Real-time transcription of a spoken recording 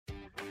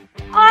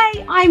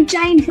I'm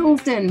Jane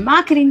Hilsden,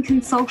 marketing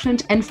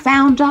consultant and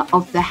founder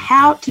of the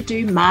How to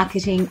Do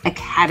Marketing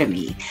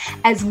Academy,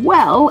 as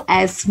well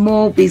as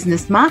small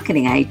business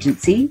marketing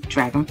agency,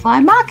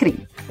 Dragonfly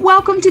Marketing.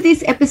 Welcome to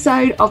this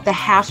episode of the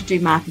How to Do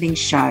Marketing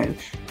Show,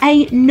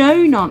 a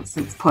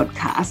no-nonsense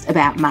podcast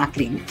about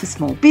marketing for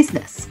small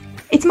business.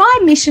 It's my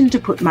mission to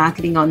put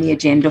marketing on the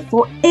agenda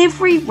for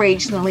every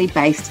regionally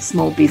based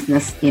small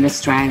business in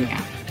Australia.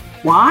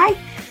 Why?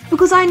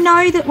 Because I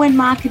know that when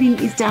marketing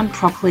is done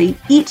properly,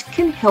 it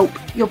can help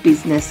your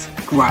business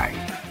grow.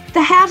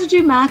 The How to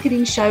Do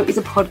Marketing Show is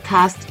a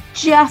podcast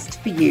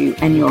just for you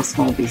and your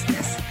small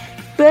business.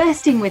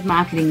 Bursting with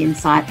marketing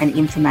insight and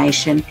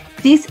information,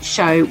 this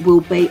show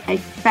will be a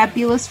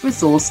fabulous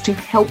resource to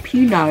help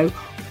you know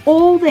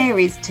all there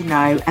is to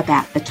know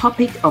about the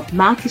topic of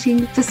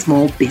marketing for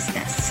small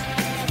business.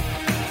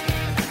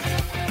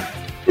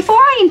 Before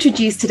I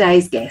introduce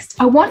today's guest,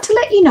 I want to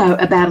let you know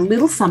about a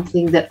little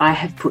something that I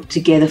have put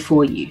together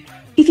for you.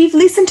 If you've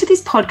listened to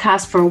this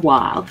podcast for a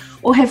while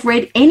or have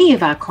read any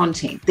of our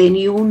content, then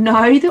you will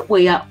know that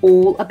we are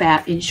all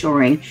about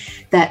ensuring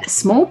that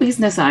small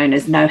business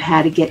owners know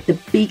how to get the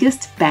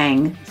biggest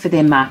bang for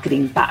their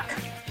marketing buck.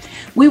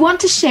 We want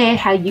to share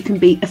how you can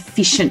be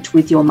efficient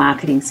with your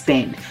marketing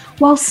spend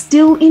while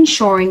still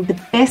ensuring the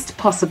best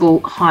possible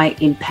high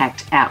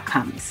impact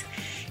outcomes.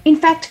 In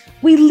fact,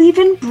 we live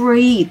and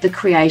breathe the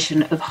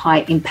creation of high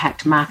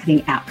impact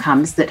marketing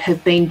outcomes that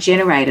have been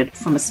generated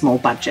from a small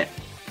budget.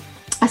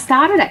 I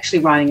started actually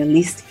writing a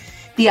list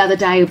the other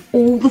day of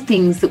all the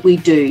things that we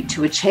do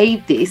to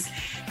achieve this,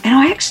 and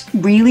I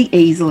actually really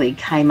easily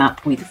came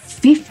up with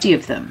 50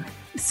 of them.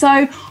 So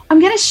I'm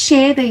going to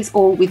share these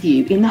all with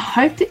you in the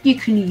hope that you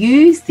can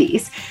use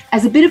this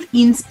as a bit of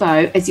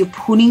inspo as you're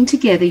putting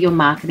together your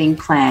marketing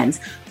plans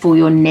for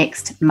your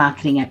next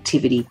marketing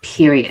activity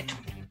period.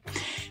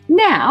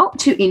 Now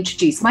to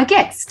introduce my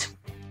guest.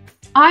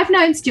 I've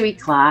known Stewie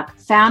Clark,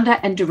 founder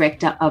and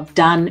director of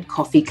Done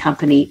Coffee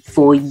Company,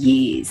 for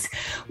years.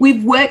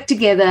 We've worked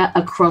together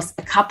across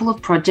a couple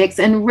of projects,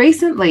 and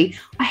recently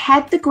I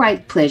had the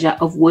great pleasure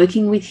of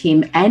working with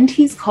him and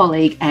his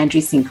colleague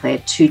Andrew Sinclair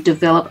to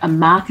develop a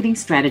marketing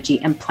strategy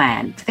and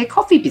plan for their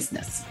coffee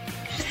business.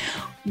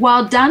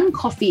 While Done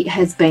Coffee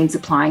has been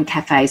supplying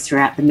cafes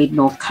throughout the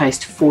mid-north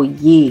coast for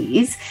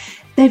years,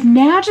 they've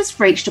now just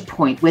reached a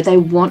point where they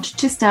want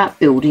to start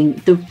building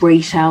the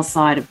retail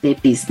side of their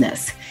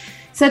business.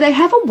 So they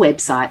have a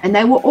website, and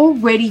they were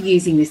already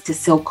using this to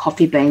sell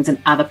coffee beans and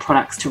other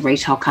products to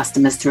retail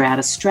customers throughout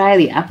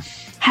Australia.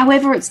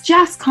 However, it's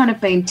just kind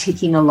of been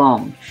ticking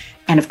along.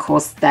 And of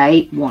course,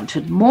 they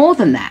wanted more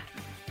than that.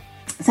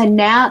 So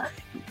now,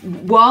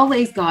 while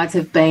these guys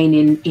have been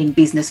in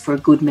business for a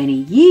good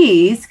many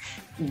years,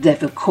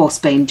 they've of course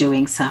been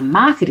doing some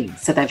marketing.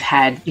 So they've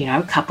had,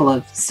 a couple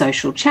of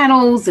social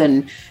channels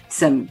and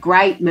some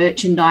great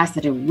merchandise.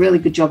 They do a really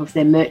good job of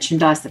their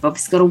merchandise. They've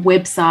obviously got a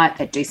website.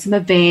 They do some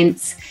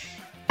events.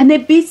 And their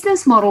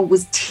business model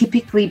was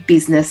typically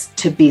business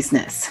to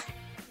business.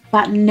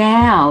 But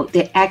now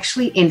they're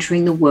actually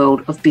entering the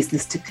world of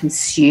business to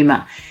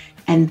consumer.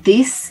 And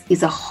this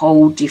is a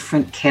whole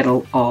different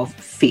kettle of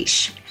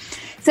fish.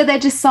 So they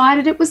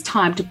decided it was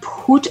time to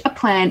put a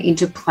plan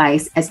into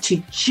place as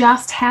to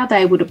just how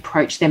they would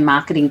approach their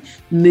marketing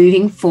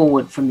moving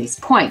forward from this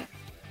point.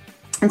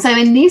 And so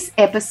in this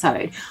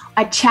episode,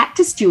 I chat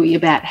to Stewie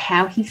about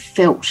how he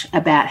felt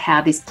about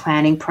how this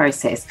planning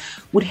process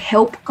would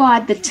help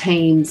guide the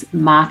team's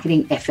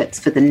marketing efforts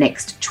for the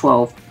next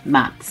 12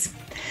 months.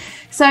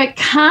 So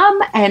come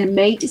and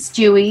meet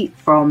Stewie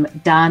from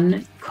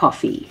Done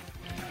Coffee.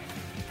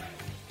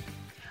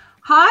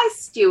 Hi,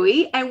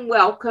 Stewie, and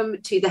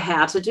welcome to the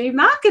How to Do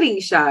Marketing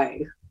Show.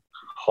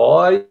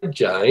 Hi,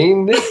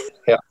 Jane.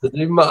 How to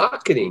do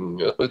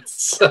marketing.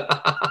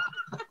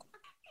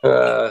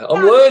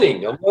 I'm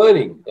learning.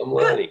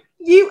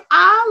 You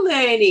are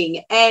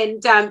learning,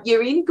 and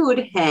you're in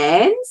good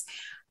hands.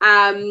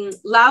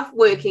 Love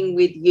working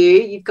with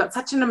you. You've got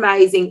such an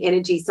amazing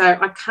energy, so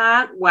I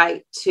can't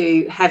wait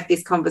to have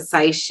this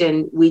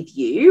conversation with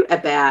you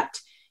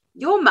about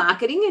your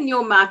marketing and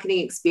your marketing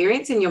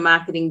experience and your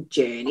marketing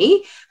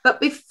journey. But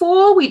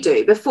before we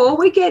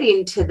get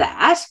into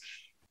that,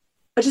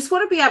 I just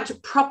want to be able to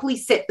properly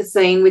set the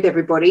scene with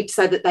everybody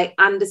so that they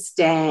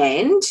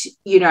understand,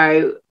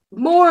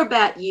 more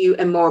about you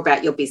and more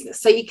about your business.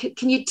 So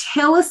can you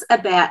tell us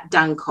about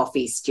Done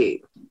Coffee, Stu?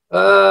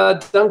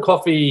 Done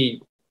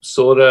Coffee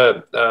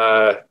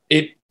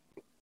it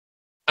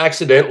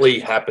accidentally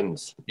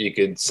happened, you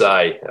could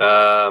say.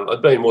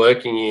 I've been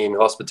working in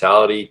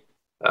hospitality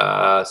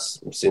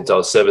since I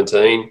was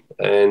 17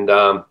 and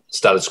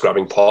started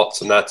scrubbing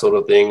pots and that sort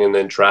of thing, and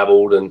then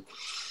travelled and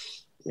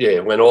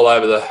went all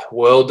over the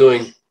world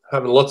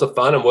having lots of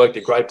fun, and worked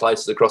at great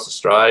places across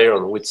Australia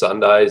on the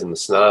Whitsundays and the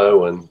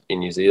snow and in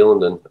New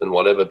Zealand and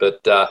whatever.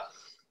 But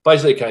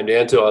basically it came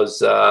down to I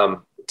was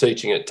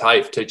teaching at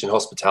TAFE, teaching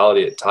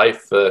hospitality at TAFE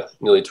for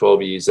nearly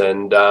 12 years,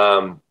 and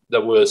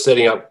that were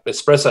setting up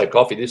espresso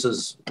coffee. This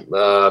is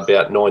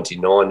about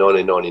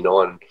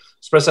 1999.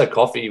 espresso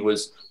coffee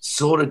was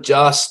sort of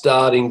just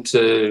starting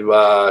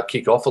to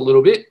kick off a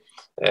little bit.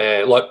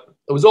 Like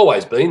it was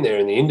always been there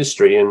in the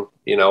industry. And,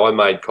 you know, I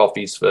made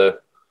coffees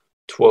for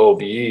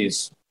 12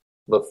 years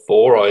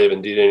before I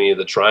even did any of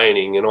the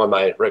training. And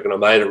I reckon I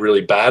made it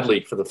really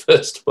badly for the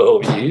first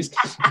 12 years.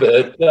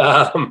 But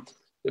that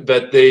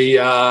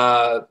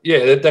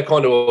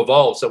kind of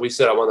evolved. So we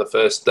set up one of the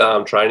first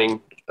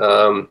training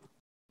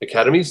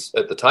academies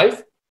at the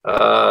TAFE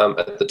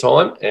at the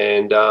time.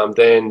 And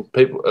then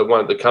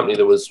one of the company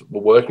that we're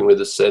working with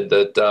us said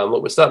that,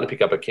 look, we're starting to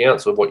pick up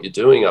accounts of what you're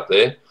doing up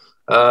there.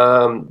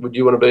 Would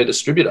you want to be a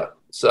distributor?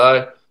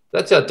 So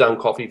that's how Done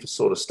Coffee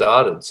sort of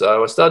started.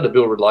 So I started to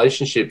build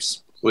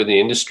relationships with the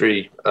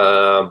industry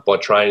by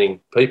training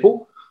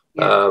people,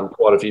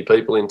 quite a few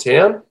people in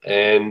town.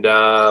 And,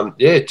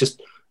 it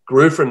just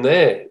grew from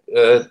there.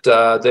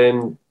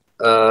 Then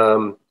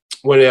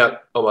went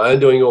out on my own,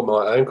 doing all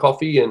my own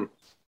coffee and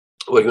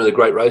working with a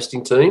great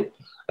roasting team.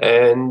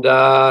 And,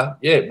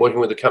 working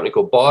with a company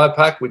called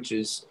Biopack, which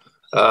is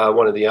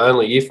one of the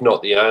only, if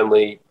not the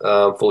only,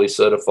 fully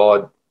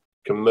certified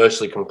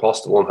commercially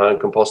compostable and home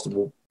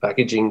compostable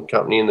packaging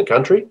company in the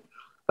country.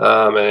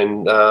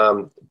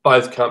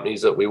 Both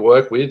companies that we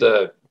work with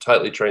are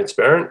totally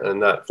transparent,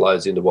 and that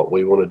flows into what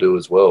we want to do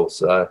as well.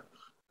 So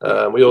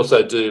we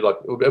also do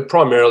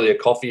primarily a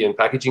coffee and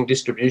packaging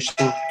distribution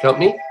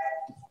company.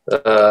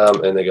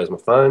 And there goes my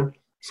phone.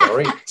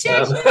 Sorry.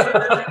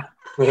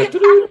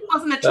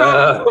 Wasn't a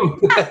trouble.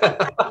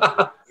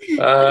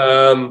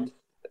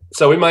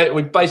 So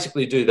we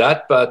basically do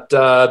that, but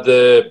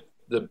the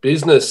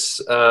business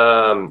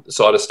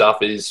side of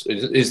stuff is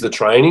the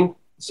training.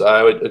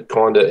 So it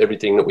kind of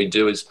everything that we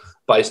do is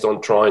based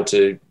on trying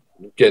to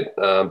get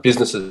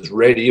businesses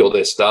ready or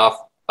their staff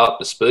up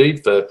to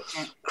speed for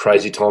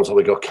crazy times that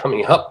we got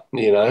coming up,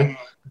 you know.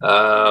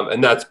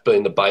 And that's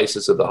been the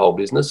basis of the whole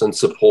business and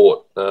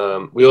support.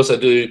 We also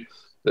do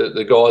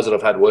the guys that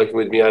I've had working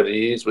with me over the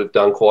years. We've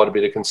done quite a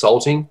bit of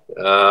consulting,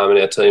 and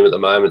our team at the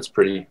moment is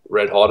pretty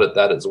red hot at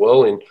that as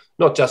well, in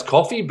not just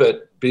coffee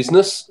but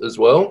business as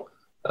well.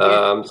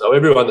 So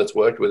everyone that's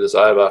worked with us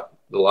over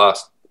the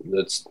last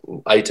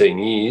 18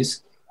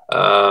 years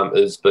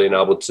has been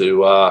able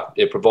to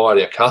provide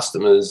our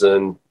customers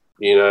and,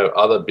 you know,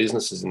 other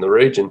businesses in the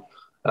region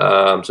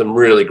some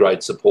really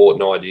great support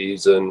and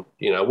ideas. And,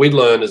 you know, we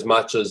learn as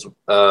much as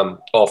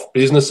off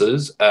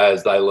businesses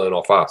as they learn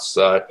off us.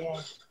 So,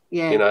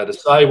 you know, to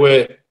say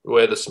we're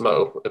the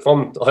smart,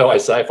 I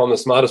always say if I'm the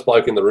smartest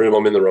bloke in the room,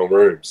 I'm in the wrong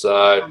room.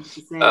 So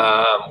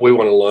we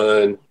want to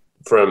learn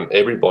from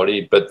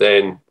everybody, but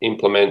then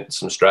implement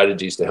some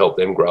strategies to help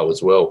them grow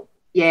as well.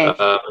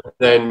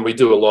 Then we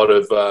do a lot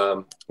of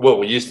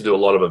we used to do a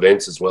lot of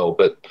events as well,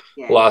 but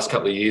the last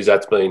couple of years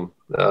that's been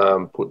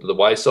put to the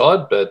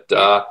wayside. But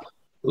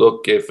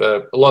look, if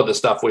a lot of the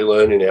stuff we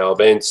learn in our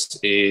events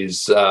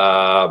is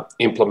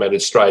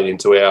implemented straight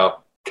into our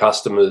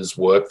customers'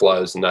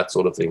 workflows and that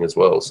sort of thing as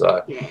well.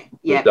 So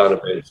we've done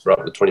events for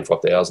up to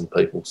 25,000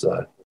 people.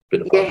 So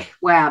bit of fun.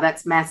 Wow,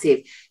 that's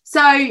massive.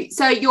 So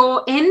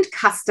your end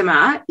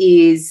customer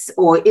is,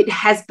 or it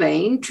has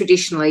been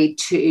traditionally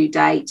to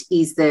date,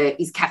 is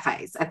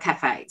cafes.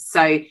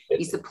 So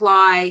you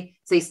supply.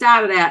 So you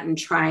started out in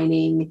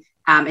training,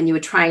 and you were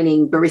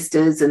training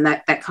baristas and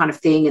that kind of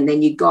thing, and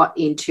then you got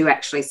into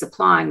actually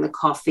supplying the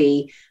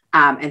coffee.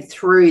 And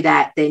through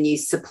that, then you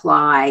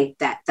supply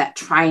that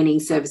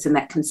training service and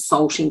that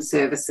consulting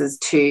services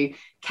to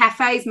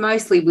cafes,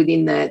 mostly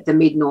within the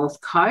mid-north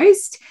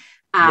coast.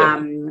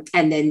 And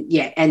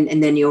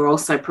then you're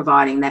also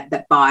providing that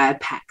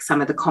Biopack,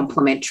 some of the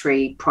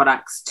complementary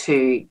products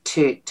to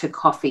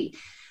coffee,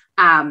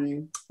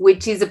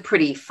 which is a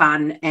pretty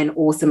fun and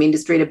awesome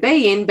industry to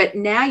be in. But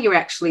now you're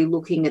actually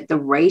looking at the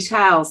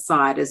retail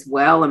side as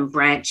well and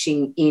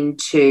branching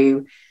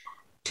into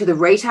the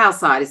retail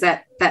side. Is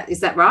that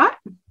right?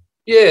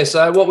 Yeah.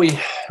 So what we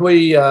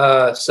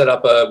set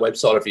up a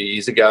website a few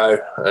years ago,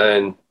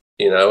 and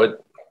you know,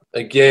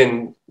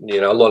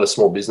 a lot of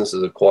small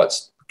businesses are quite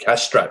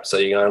cash strapped. So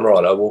you're going,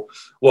 right, well,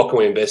 what can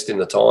we invest in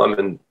the time?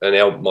 And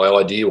my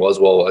idea was,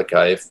 well,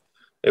 okay,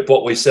 if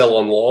what we sell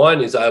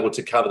online is able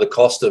to cover the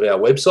cost of our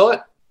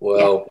website,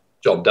 well,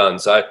 job done.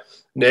 So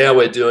now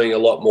we're doing a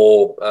lot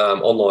more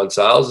online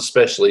sales,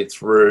 especially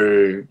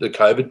through the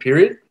COVID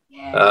period,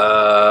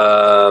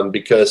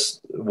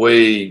 because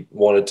we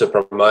wanted to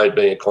promote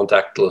being a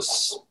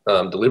contactless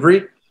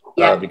delivery,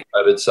 be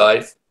COVID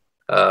safe.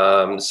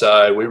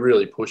 So we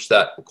really pushed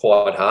that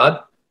quite hard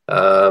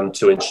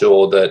to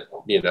ensure that,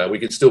 you know, we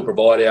could still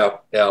provide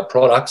our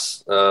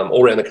products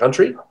all around the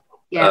country,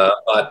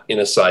 but in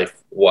a safe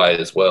way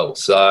as well.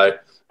 So,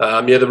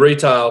 the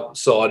retail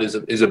side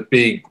is a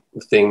big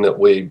thing that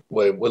we're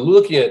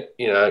looking at,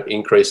 you know,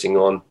 increasing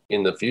on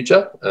in the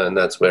future, and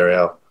that's where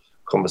our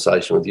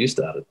conversation with you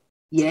started.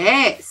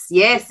 Yes,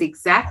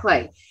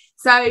 exactly.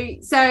 So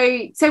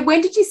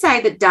when did you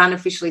say that Done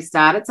officially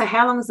started? So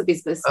how long has the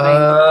business been?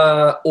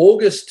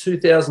 August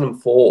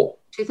 2004.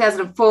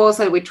 2004,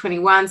 so we're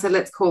 21, so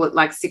let's call it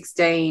like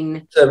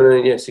 16,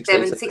 17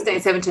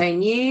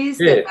 years.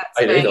 Yeah, that's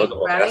 18. been I got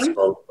my maths running.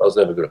 wrong. I was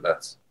never good at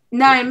maths.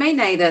 No, me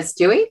neither,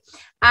 Stewie.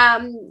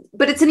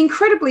 But it's an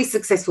incredibly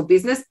successful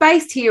business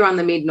based here on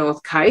the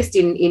mid-north coast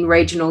in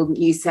regional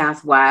New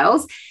South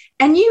Wales.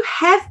 And you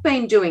have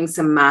been doing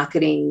some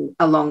marketing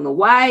along the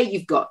way.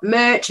 You've got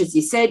merch, as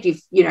you said. You've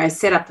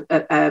set up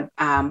a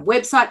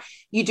website.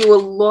 You do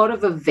a lot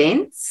of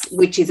events,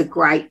 which is a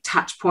great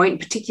touch point,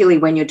 particularly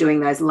when you're doing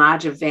those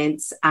large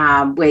events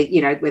where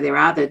there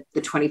are the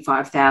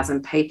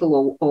 25,000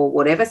 people or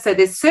whatever. So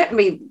there's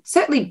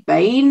certainly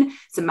been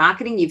some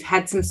marketing. You've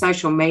had some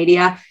social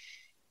media.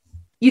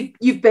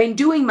 You've been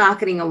doing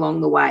marketing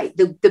along the way.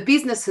 The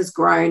business has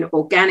grown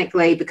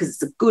organically because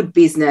it's a good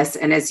business.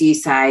 And as you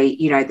say,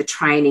 the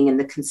training and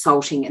the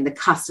consulting and the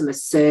customer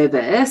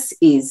service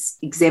is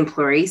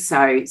exemplary.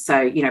 So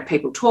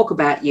people talk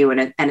about you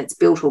and it's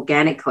built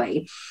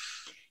organically.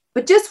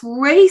 But just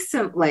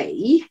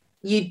recently,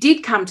 you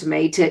did come to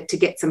me to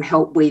get some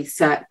help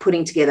with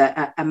putting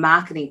together a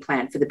marketing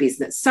plan for the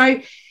business. So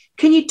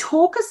can you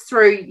talk us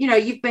through,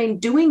 you've been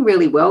doing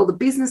really well. The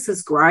business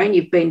has grown.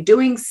 You've been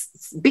doing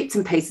bits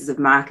and pieces of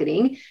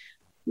marketing.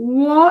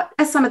 What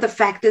are some of the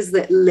factors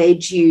that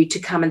led you to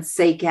come and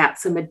seek out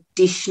some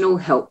additional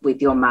help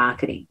with your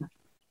marketing?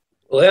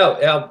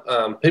 Well,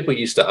 our people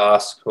used to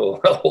ask,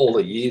 all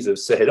the years have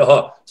said,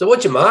 so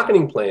what's your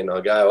marketing plan?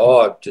 I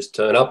go, just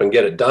turn up and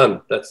get it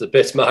done. That's the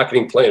best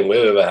marketing plan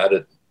we've ever had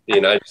it,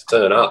 just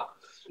turn up.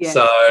 Yeah.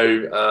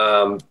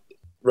 So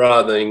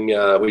rather than,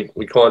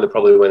 we kind of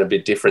probably went a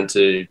bit different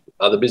to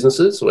other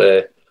businesses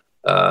where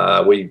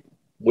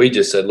we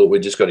just said, look, we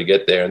just got to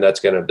get there, and that's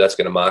going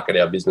to market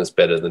our business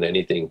better than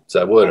anything.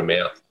 So word of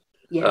mouth.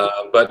 Yeah.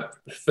 But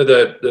for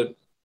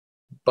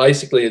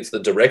basically it's the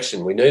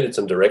direction. We needed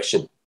some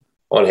direction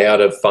on how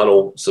to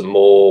funnel some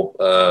more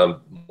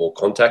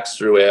contacts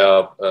through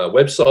our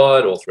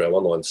website or through our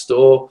online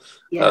store,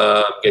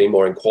 getting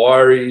more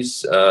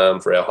inquiries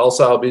for our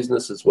wholesale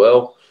business as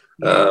well.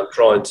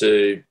 Trying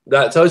to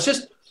that. So it's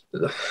just,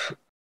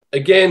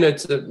 again,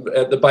 it's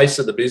at the base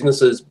of the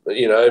businesses,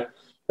 we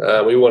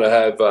want to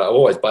have, I've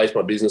always based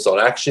my business on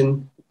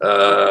action,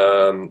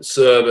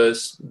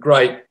 service,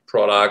 great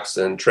products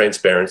and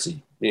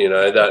transparency.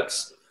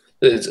 That's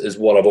is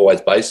what I've always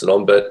based it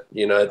on. But,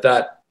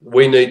 that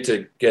we need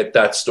to get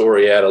that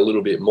story out a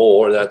little bit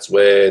more. And that's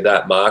where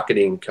that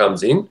marketing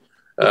comes in.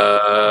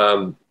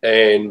 And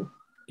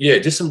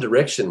just some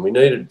direction. We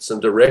needed some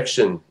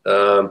direction.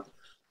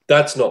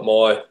 That's not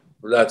my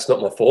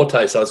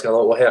forte. So I was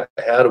going, well,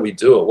 how do we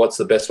do it? What's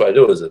the best way to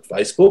do it? Is it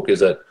Facebook?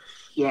 Is it,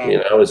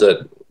 is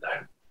it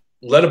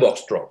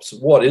letterbox drops?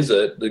 What is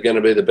it? They're going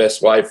to be the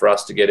best way for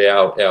us to get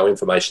our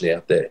information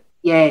out there.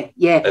 Yeah.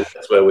 And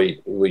that's where we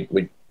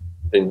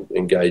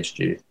engaged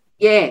you.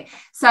 Yeah.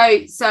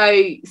 So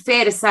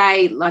fair to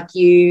say, like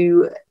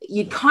you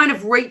kind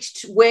of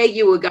reached where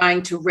you were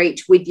going to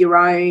reach with your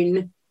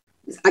own,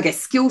 I guess,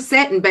 skill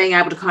set and being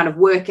able to kind of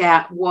work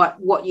out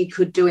what you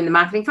could do in the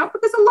marketing front,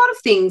 because a lot of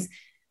things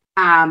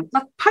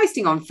like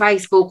posting on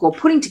Facebook or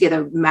putting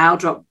together mail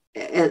drop,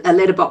 a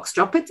letterbox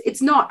drop,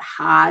 it's not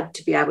hard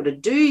to be able to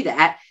do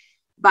that.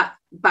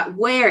 But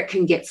where it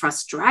can get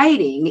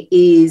frustrating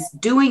is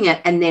doing it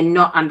and then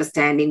not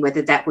understanding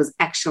whether that was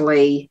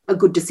actually a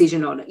good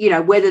decision or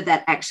not, whether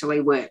that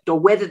actually worked or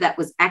whether that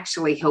was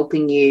actually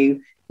helping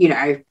you,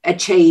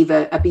 achieve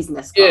a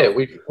business goal. Yeah,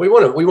 we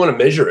want to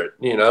measure it.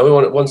 We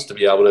wants to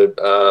be able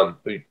to,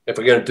 if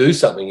we're going to do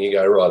something, you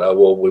go, right,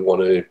 we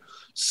want to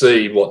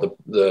see what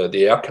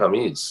the outcome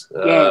is.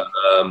 Yeah.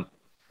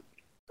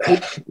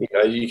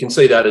 You can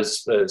see that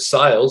as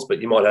sales,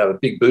 but you might have a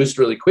big boost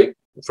really quick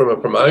from a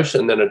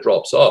promotion, then it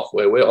drops off.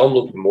 I'm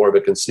looking more of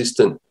a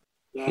consistent.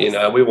 Yes.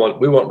 We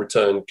want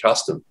return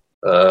custom.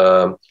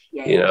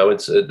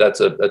 That's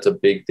a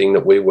big thing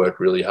that we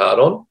work really hard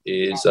on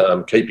is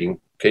keeping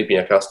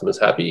our customers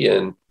happy.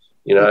 And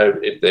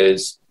if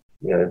there's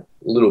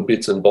little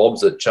bits and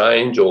bobs that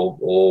change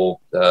or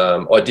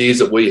ideas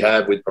that we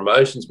have with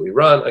promotions we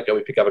run, okay,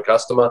 we pick up a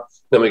customer,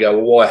 then we go,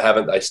 well, why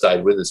haven't they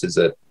stayed with us? Is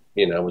it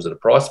was it a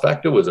price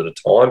factor? Was it a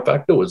time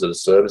factor? Was it a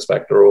service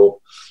factor? Or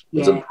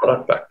was it a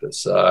product factor?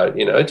 So,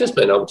 just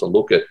being able to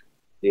look at,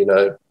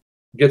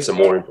 get some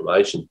more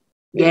information.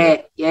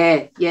 Yeah.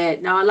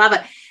 No, I love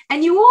it.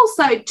 And you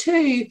also,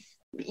 too,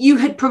 you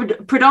had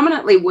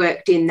predominantly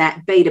worked in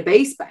that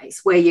B2B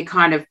space where you're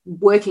kind of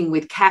working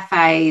with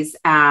cafes,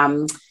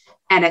 and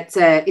it's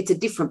a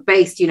different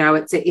beast.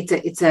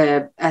 It's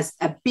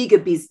a bigger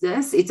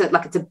business. It's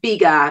a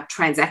bigger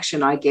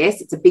transaction, I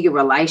guess. It's a bigger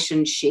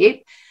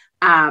relationship.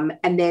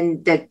 And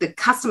then the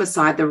customer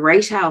side, the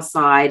retail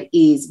side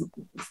is,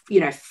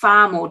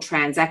 far more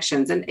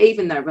transactions. And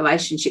even though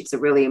relationships are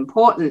really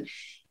important,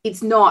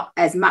 it's not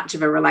as much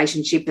of a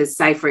relationship as,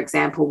 say, for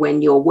example,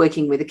 when you're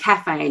working with a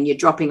cafe and you're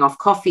dropping off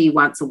coffee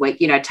once a week,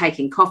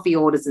 taking coffee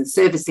orders and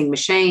servicing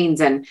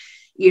machines and,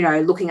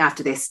 looking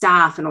after their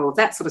staff and all of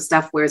that sort of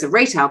stuff. Whereas a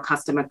retail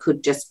customer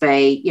could just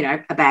be,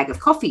 a bag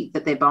of coffee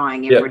that they're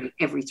buying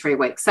every 3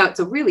 weeks. So it's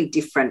a really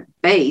different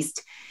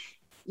beast.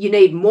 you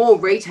need more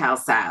retail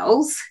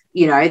sales,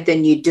 you know,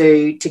 than you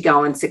do to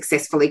go and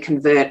successfully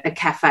convert a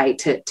cafe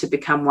to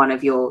become one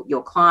of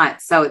your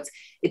clients. So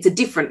it's a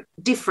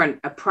different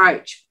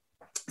approach.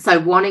 So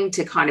wanting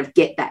to kind of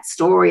get that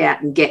story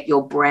out and get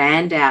your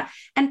brand out.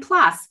 And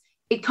plus,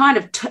 it kind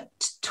of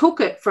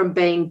took it from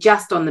being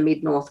just on the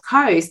mid-north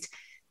coast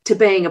to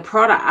being a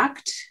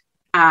product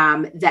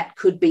that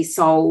could be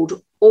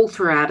sold all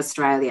throughout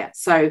Australia.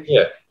 So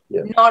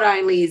not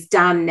only is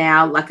Done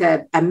now like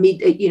a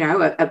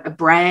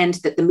brand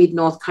that the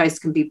mid-north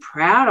coast can be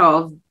proud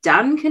of,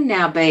 Done can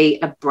now be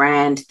a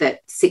brand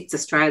that sits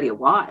Australia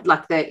wide.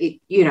 Like there's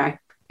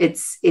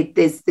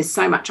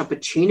so much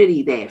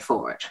opportunity there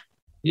for it.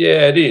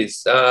 Yeah, it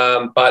is.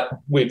 But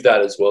with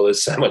that as well,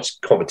 there's so much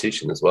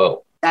competition as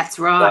well. That's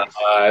right.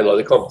 Like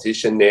the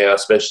competition now,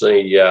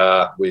 especially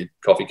with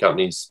coffee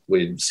companies,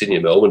 with Sydney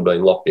and Melbourne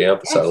being locked down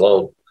for so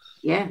long.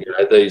 Yeah. You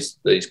know,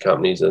 these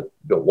companies have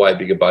got way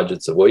bigger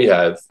budgets than we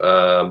have.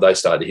 They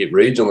start to hit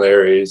regional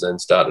areas and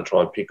start to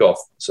try and pick off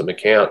some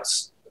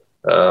accounts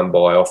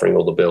by offering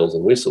all the bells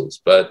and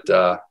whistles. But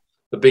the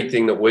big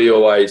thing that we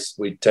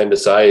tend to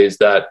say is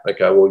that,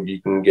 okay, well,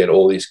 you can get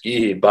all this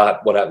gear,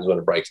 but what happens when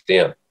it breaks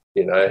down?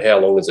 You know, how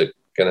long is it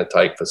going to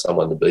take for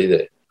someone to be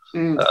there?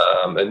 And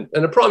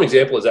a prime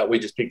example is that we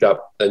just picked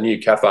up a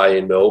new cafe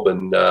in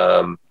Melbourne.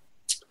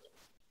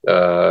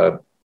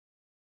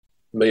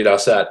 Meet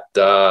us at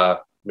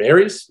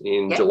Mary's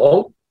in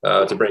Geelong.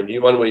 It's a brand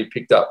new one we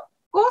picked up.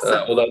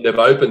 Awesome. Although they've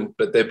opened,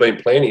 but they've been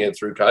planning it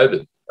through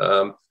COVID.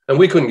 And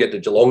we couldn't get to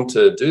Geelong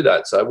to do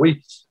that. So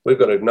we've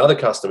got another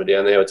customer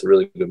down there. It's a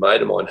really good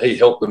mate of mine. He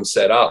helped them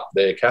set up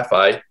their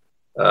cafe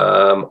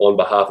on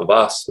behalf of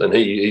us, and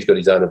he's got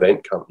his own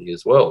event company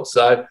as well.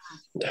 So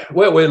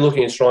what we're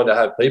looking is trying to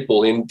have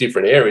people in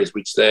different areas,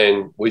 which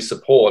then we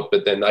support,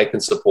 but then they can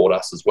support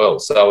us as well.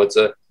 So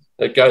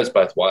it goes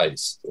both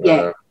ways.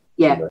 That's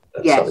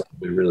something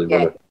we really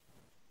want to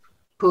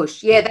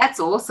push. Yeah, that's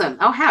awesome.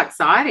 Oh, how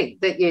exciting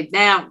that you're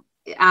now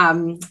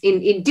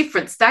in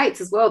different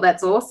states as well.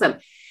 That's awesome.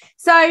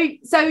 So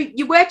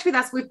you worked with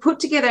us. We've put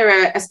together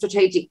a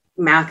strategic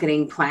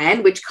marketing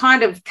plan, which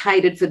kind of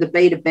catered for the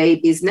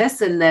B2B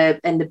business and the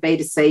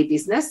B2C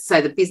business, so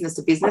the business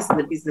to business and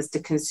the business to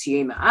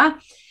consumer.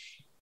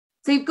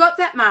 So you've got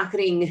that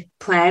marketing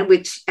plan,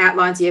 which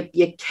outlines your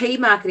key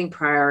marketing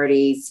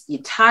priorities,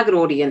 your target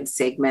audience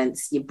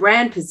segments, your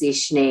brand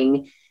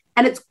positioning,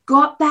 and it's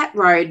got that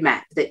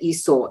roadmap that you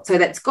sought. So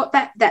that's got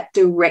that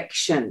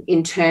direction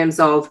in terms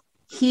of,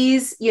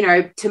 here's, you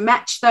know, to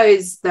match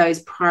those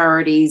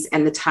priorities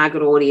and the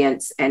target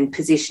audience and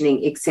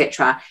positioning,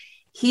 etc.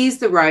 Here's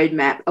the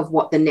roadmap of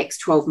what the next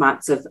 12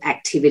 months of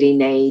activity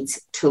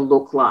needs to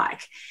look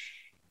like.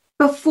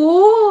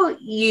 Before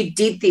you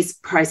did this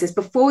process,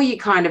 before you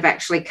kind of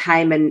actually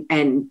came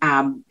and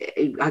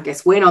I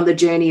guess went on the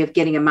journey of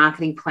getting a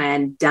marketing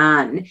plan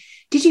done,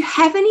 did you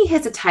have any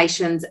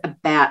hesitations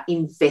about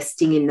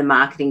investing in the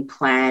marketing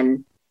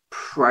plan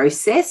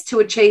process to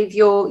achieve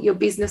your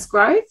business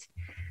growth?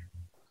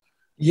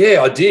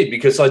 Yeah, I did,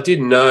 because I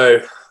didn't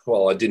know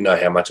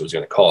how much it was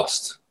going to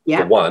cost,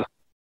 for one.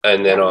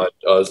 And then I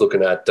was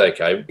looking at,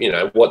 okay, you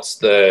know,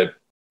 it's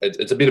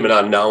a bit of an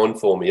unknown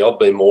for me. I've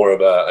been more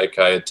of a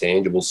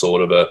tangible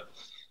sort of a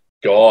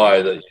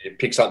guy that you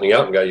pick something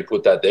up and go, you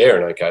put that there,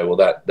 and okay, well,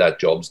 that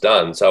job's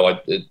done. So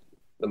the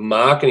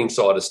marketing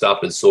side of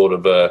stuff is sort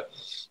of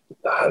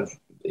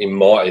in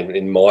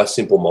my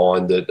simple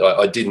mind, that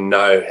I didn't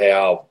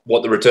know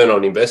what the return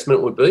on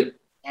investment would be.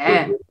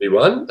 Would be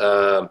one,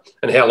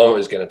 and how long it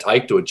was going to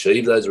take to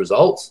achieve those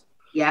results.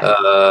 You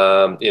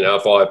know,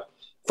 if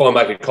I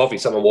make a coffee,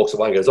 someone walks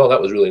away and goes, "Oh,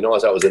 that was really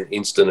nice. That was an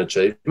instant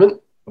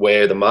achievement."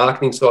 Where the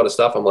marketing side of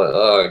stuff, I'm like,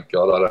 "Oh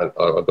God,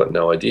 I've got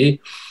no idea."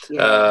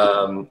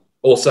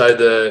 Also,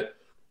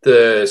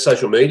 the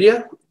social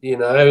media. You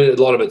know, a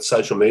lot of it's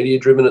social media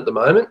driven at the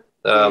moment.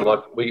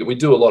 Like we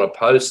do a lot of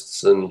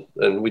posts and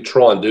we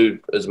try and do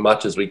as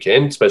much as we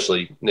can,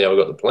 especially now we've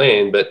got the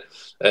plan. But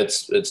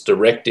it's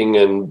directing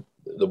and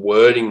the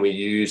wording we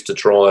use to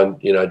try and,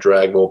 you know,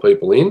 drag more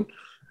people in.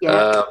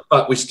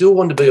 But we still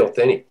want to be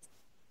authentic.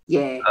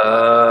 You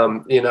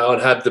know,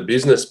 and have the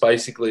business,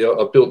 basically,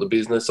 I've built the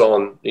business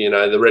on, you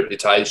know, the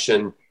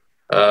reputation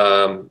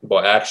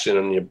by action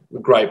and your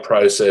great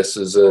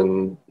processes,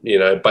 and, you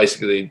know,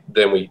 basically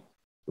then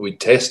we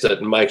test it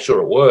and make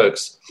sure it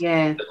works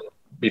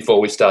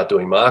before we start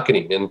doing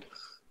marketing. And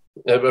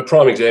a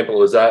prime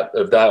example of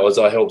that was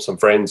I helped some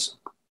friends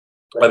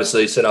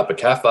overseas set up a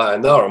cafe,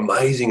 and they were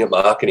amazing at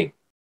marketing.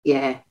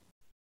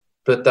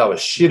 But they were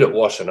shit at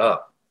washing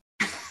up.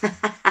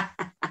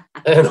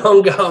 And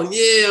I'm going,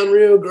 I'm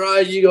real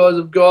great. You guys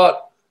have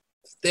got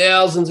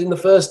thousands in the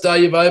first day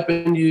you've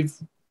opened. You've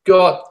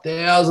got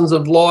thousands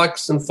of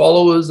likes and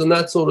followers and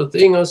that sort of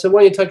thing. I said,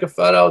 why don't you take a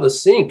photo of the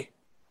sink?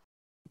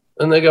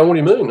 And they go, what do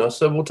you mean? I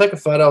said, well, take a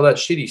photo of that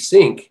shitty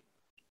sink,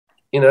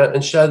 you know,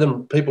 and show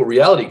them people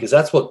reality, because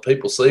that's what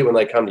people see when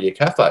they come to your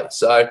cafe.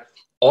 So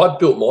I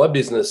built my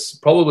business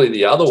probably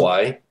the other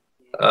way,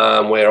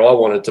 where I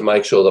wanted to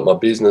make sure that my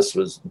business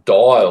was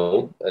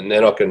dialed, and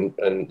then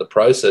and the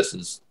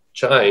processes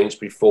change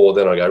before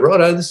then I go,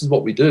 right, this is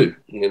what we do,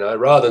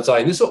 rather than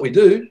saying this is what we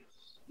do,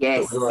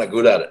 yes, but we're not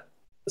good at it.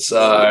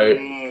 So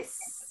yes.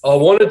 I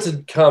wanted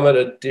to come at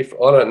a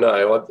different, I don't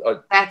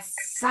know. That's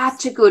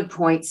such a good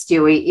point,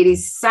 Stewie. It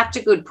is such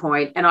a good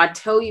point. And I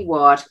tell you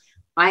what,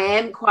 I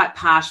am quite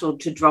partial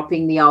to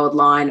dropping the old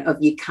line of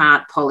you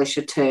can't polish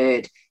a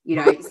turd.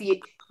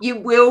 You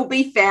will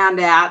be found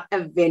out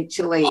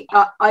eventually.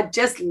 I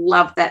just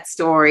love that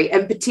story.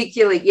 And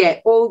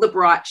particularly, all the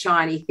bright,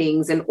 shiny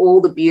things and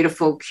all the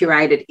beautiful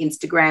curated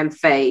Instagram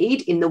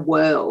feed in the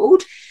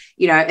world.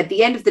 At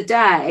the end of the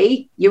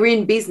day, you're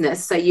in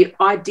business. So you're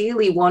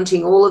ideally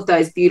wanting all of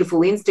those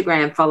beautiful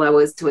Instagram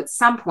followers to at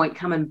some point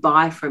come and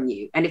buy from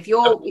you. And if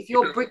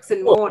you're bricks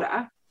and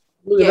mortar,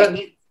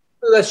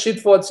 that shit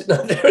fight sitting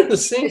up there in the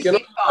sink.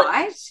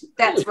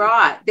 That's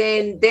right.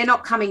 Then they're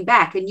not coming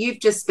back. And you've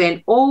just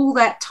spent all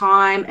that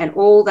time and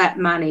all that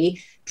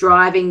money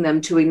driving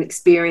them to an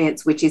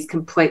experience which is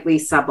completely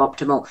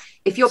suboptimal.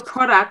 If your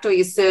product or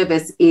your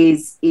service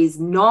is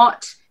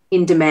not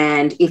in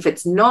demand, if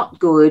it's not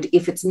good,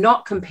 if it's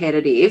not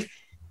competitive,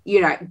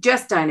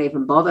 just don't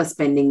even bother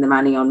spending the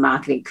money on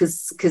marketing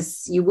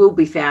because you will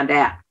be found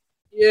out.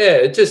 Yeah,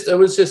 it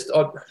was just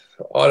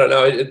I don't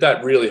know,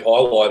 that really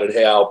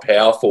highlighted how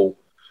powerful,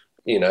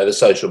 the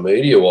social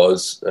media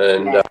was.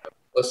 And I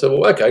said,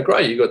 well, okay,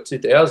 great, you got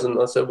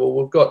 2,000. I said, well,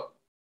 we've got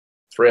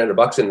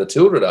 $300 in the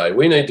till today.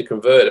 We need to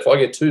convert. If I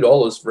get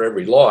 $2 for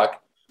every like,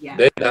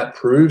 then that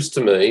proves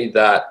to me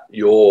that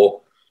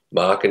your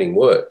marketing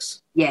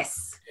works.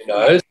 Yes.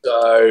 So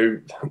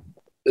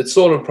it's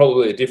sort of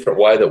probably a different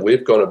way that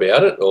we've gone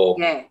about it. Or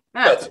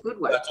that's a good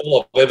way. That's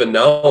all I've ever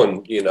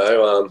known, is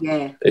how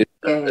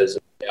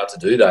to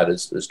do that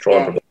is try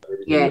and provide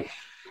everything.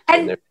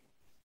 Yeah.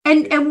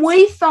 And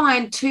we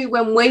find too,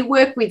 when we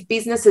work with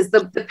businesses,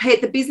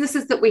 the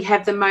businesses that we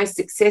have the most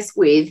success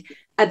with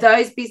are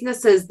those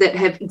businesses that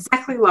have,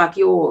 exactly like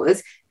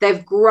yours,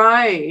 they've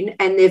grown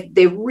and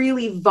they're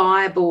really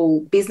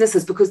viable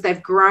businesses because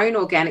they've grown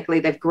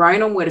organically, they've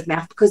grown on word of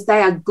mouth because they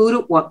are good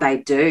at what they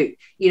do.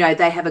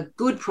 They have a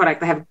good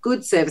product, they have a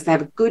good service, they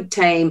have a good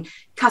team,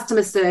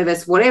 customer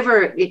service,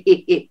 whatever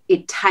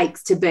it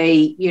takes to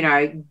be,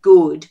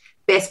 good,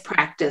 best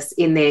practice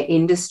in their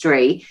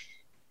industry.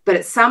 But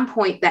at some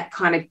point that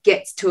kind of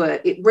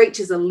it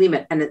reaches a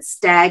limit and it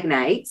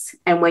stagnates.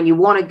 And when you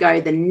want to go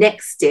the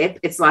next step,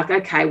 it's like,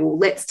 okay, well,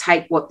 let's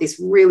take what this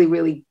really,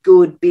 really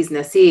good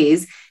business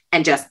is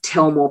and just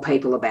tell more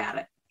people about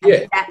it.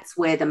 And that's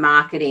where the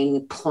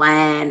marketing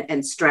plan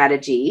and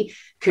strategy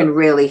can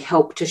really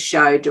help to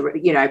show,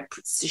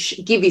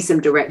 give you some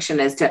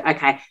direction as to,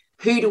 okay,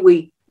 who do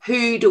we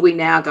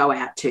now go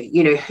out to?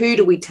 Who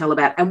do we tell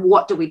about and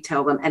what do we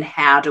tell them and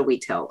how do we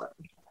tell them?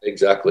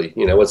 Exactly.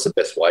 What's the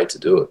best way to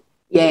do it?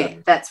 Yeah,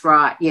 that's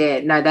right. Yeah,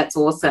 no, that's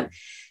awesome.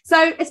 So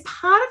as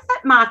part of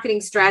that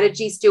marketing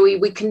strategy, Stewie,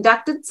 we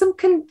conducted some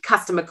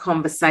customer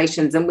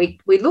conversations and we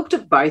looked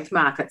at both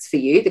markets for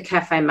you, the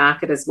cafe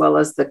market as well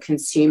as the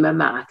consumer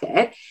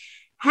market.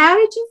 How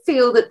did you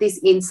feel that this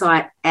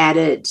insight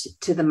added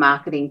to the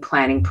marketing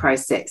planning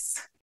process?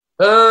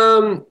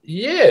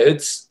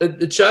 It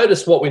showed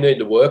us what we need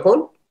to work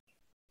on.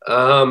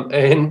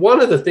 And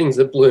one of the things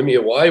that blew me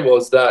away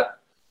was that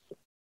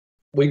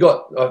we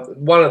got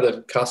one of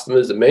the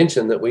customers that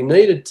mentioned that we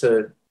needed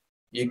to,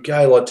 you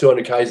go like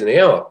 200 Ks an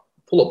hour,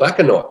 pull it back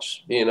a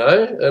notch, and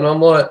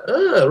I'm like,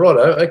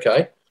 righto,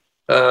 okay.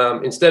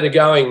 Instead of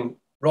going,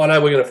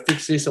 righto, we're going to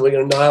fix this and we're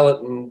going to nail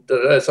it, and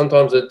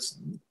sometimes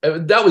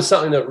that was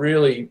something that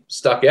really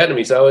stuck out to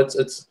me. So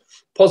it's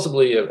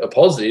possibly a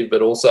positive,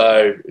 but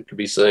also it could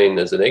be seen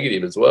as a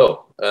negative as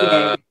well.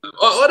 I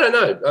don't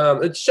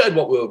know. It showed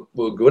what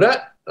we're good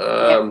at.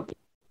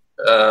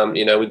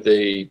 With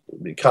the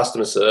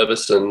customer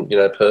service and,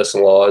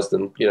 personalised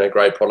and,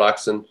 great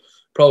products. And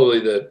probably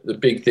the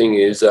big thing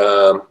is,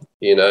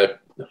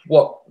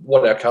 what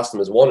our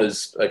customers want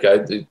is,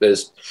 okay,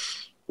 there's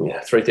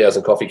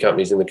 3,000 coffee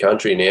companies in the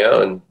country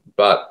now,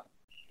 but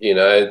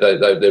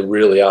they're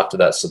really after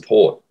that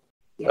support.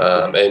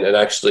 And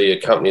actually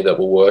a company that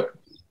will work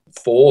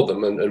for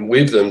them and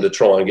with them to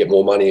try and get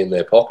more money in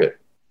their pocket,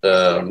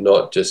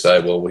 not just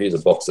say, well, here's a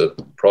box of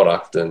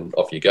product and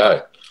off you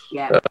go.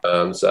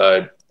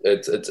 So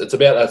it's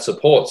about that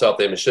support. So if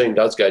their machine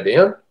does go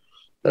down,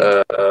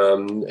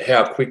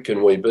 how quick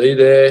can we be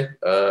there?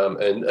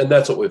 And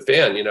that's what we've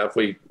found.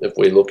 If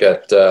we look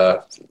at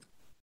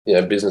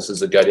businesses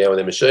that go down with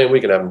their machine,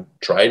 we can have them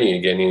trading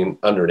again in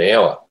under an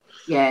hour.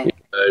 And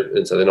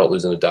so they're not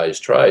losing a day's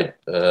trade.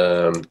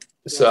 So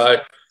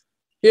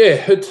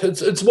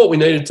it's what we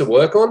needed to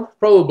work on.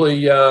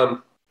 Probably a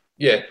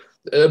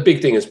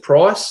big thing is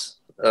price.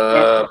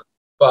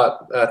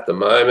 But at the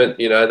moment,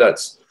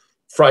 that's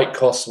freight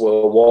costs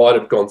worldwide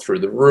have gone through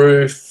the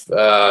roof.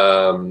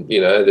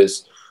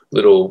 There's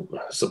little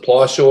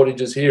supply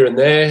shortages here and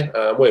there.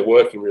 We're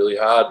working really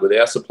hard with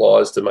our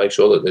suppliers to make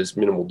sure that there's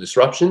minimal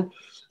disruption.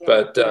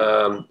 But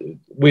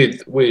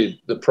with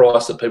the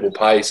price that people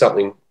pay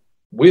something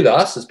with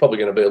us, it's probably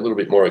going to be a little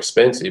bit more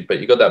expensive, but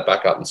you've got that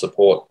backup and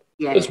support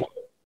as well.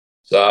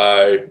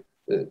 So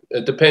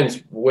it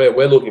depends.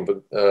 We're looking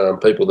for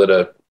people that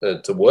are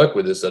to work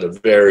with us that are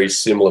very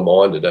similar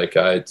minded.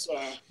 Okay, it's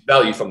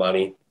value for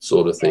money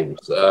sort of thing.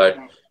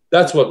 So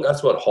that's what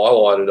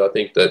highlighted. I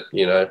think that,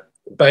 you know,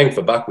 bang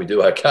for buck, we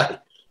do okay.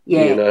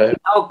 Yeah. You know?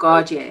 Oh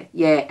God,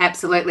 yeah,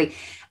 absolutely.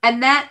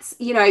 And that's,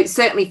 you know,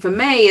 certainly for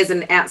me as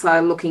an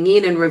outsider looking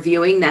in and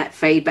reviewing that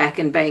feedback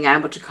and being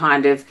able to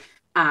kind of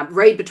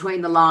read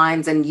between the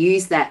lines and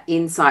use that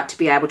insight to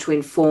be able to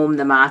inform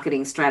the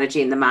marketing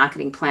strategy and the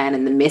marketing plan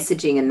and the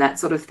messaging and that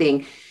sort of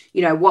thing.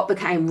 You know, what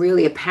became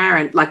really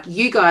apparent, like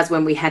you guys,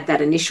 when we had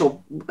that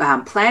initial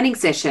planning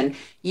session,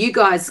 you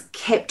guys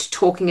kept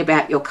talking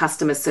about your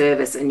customer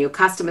service, and your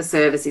customer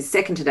service is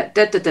second to that.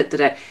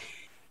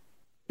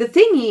 The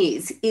thing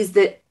is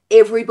that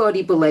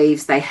everybody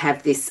believes they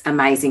have this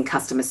amazing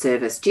customer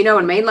service. Do you know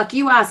what I mean? Like,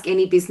 you ask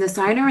any business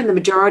owner and the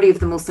majority of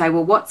them will say,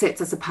 well, what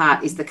sets us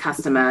apart is the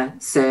customer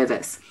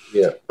service.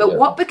 Yeah. But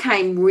what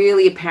became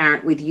really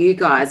apparent with you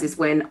guys is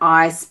when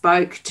I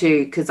spoke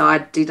to, because I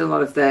did a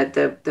lot of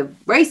the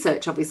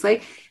research,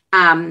 obviously,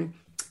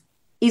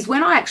 is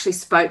when I actually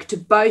spoke to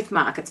both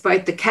markets,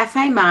 both the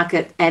cafe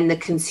market and the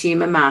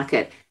consumer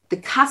market. The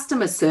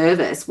customer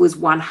service was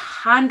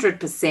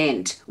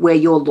 100% where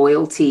the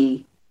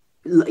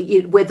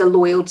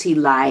loyalty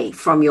lay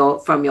from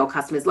your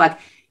customers. Like,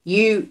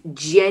 you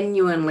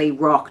genuinely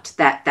rocked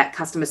that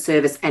customer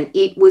service, and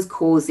it was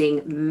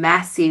causing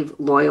massive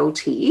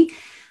loyalty.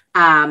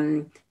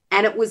 And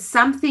it was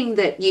something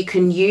that you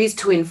can use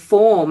to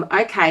inform,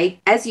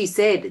 okay, as you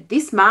said,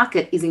 this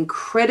market is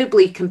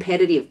incredibly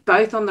competitive,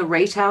 both on the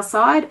retail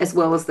side as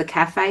well as the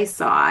cafe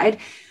side.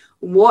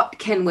 What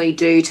can we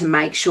do to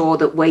make sure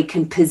that we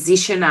can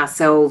position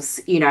ourselves,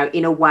 you know,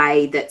 in a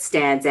way that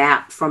stands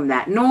out from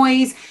that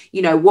noise?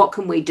 You know, what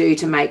can we do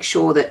to make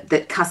sure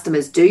that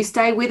customers do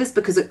stay with us?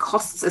 Because it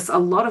costs us a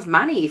lot of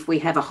money if we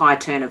have a high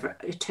turnover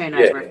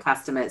of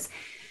customers.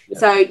 Yeah.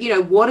 So, you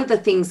know, what are the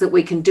things that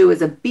we can do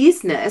as a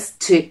business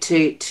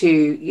to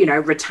you know,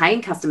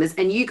 retain customers?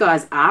 And you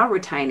guys are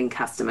retaining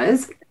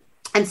customers.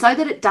 And so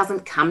that it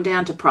doesn't come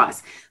down to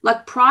price.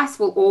 Like, price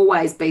will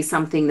always be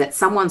something that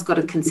someone's got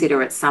to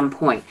consider at some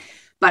point.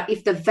 But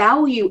if the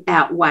value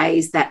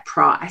outweighs that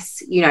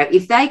price, you know,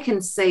 if they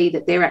can see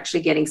that they're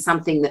actually getting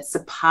something that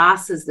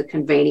surpasses the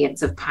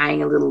convenience of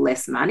paying a little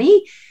less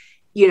money,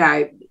 you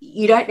know,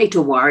 you don't need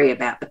to worry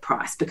about the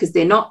price, because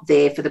they're not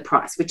there for the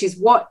price, which is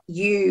what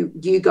you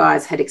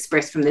guys had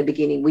expressed from the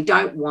beginning. We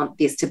don't want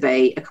this to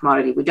be a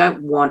commodity. We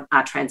don't want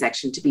our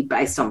transaction to be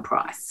based on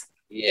price.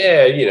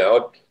 Yeah, you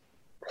know,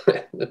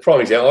 the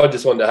prime example, I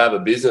just wanted to have a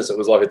business that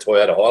was like a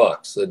Toyota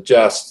Hilux. That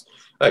just,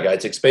 okay,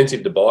 it's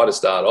expensive to buy to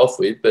start off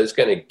with, but it's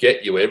going to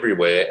get you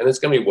everywhere, and it's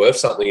going to be worth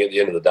something at the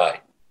end of the day.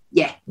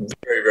 Yeah.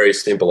 Very, very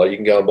simple. Like, you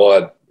can go and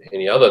buy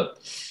any other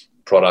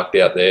product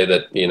out there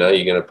that, you know,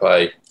 you're going to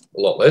pay a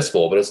lot less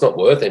for, but it's not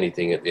worth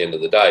anything at the end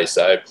of the day.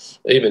 So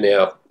even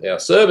our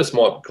service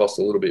might cost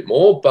a little bit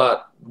more,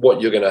 but what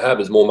you're going to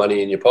have is more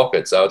money in your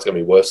pocket. So it's going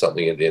to be worth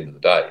something at the end of the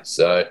day.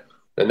 So,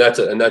 and that's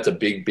a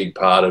big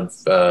part of,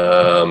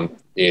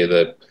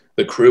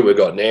 the crew we've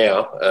got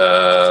now.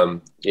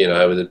 You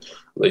know,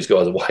 these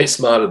guys are way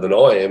smarter than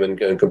I am and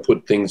can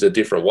put things a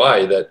different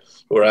way that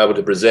we're able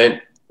to present.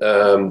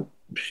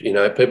 You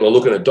know, people are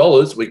looking at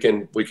dollars. We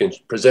can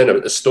present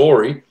a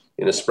story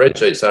in a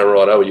spreadsheet saying,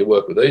 right, oh, you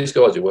work with these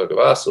guys, you work with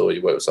us, or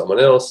you work with someone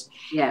else.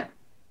 Yeah.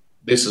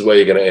 This is where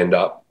you're going to end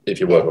up if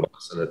you work with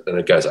us, and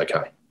it goes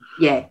okay.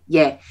 Yeah.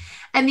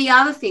 And the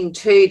other thing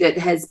too that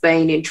has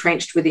been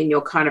entrenched within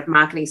your kind of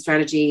marketing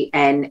strategy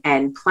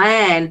and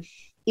plan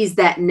is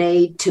that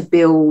need to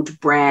build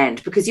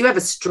brand, because you have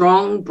a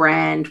strong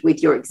brand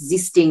with your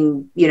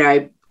existing, you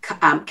know,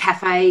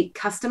 cafe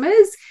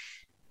customers.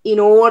 In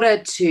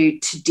order to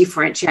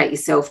differentiate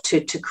yourself,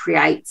 to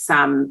create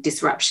some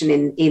disruption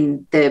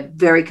in the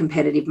very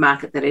competitive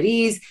market that it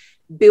is,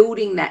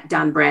 building that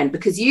done brand,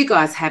 because you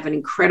guys have an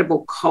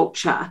incredible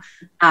culture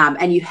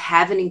and you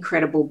have an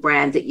incredible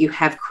brand that you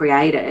have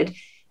created.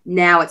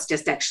 Now it's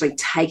just actually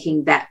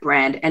taking that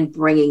brand and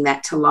bringing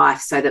that to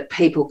life so that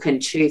people can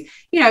choose.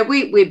 You know,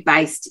 we're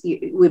based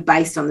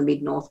on the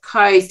mid-north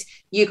coast.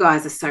 You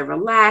guys are so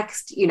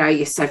relaxed. You know,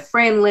 you're so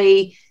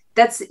friendly.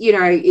 That's, you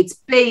know, it's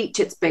beach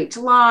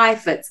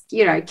life. It's,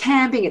 you know,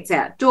 camping, it's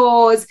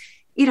outdoors.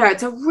 You know,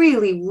 it's a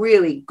really,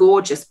 really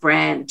gorgeous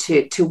brand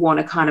to want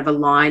to kind of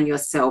align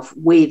yourself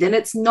with. And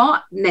it's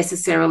not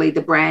necessarily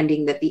the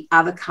branding that the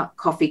other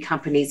coffee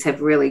companies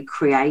have really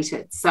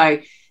created. So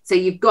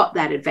you've got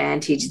that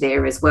advantage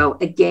there as well.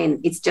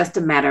 Again, it's just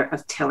a matter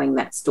of telling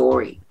that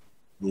story.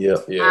 Yeah.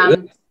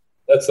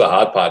 That's the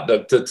hard part.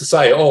 To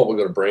say, oh, we've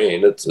got a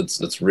brand,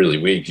 it's really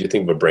weird. You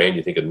think of a brand,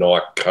 you think of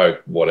Nike,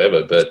 Coke,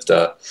 whatever. But,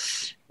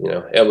 you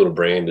know, our little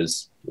brand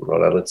is,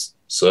 right, let's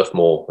surf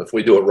more. If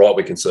we do it right,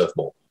 we can surf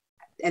more.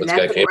 And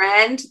that's a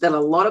brand that a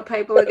lot of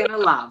people are going to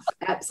love.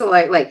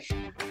 Absolutely.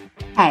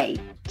 Hey,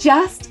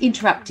 just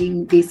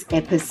interrupting this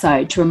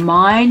episode to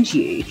remind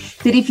you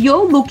that if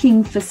you're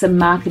looking for some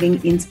marketing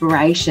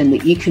inspiration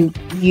that you can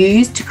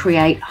use to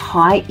create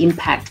high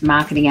impact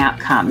marketing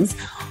outcomes,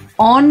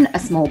 on a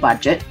small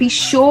budget, be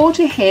sure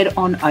to head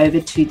on over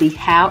to the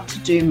How to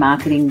Do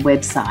Marketing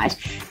website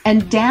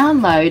and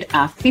download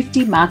our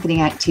 50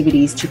 marketing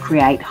activities to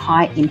create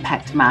high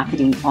impact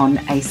marketing on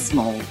a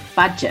small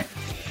budget.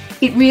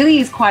 It really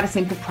is quite a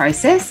simple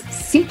process.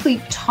 Simply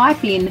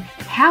type in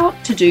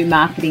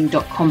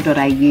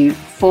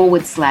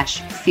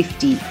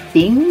howtodomarketing.com.au/50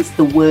 things,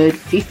 the word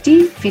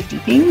 50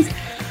 things.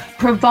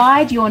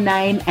 Provide your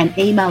name and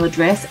email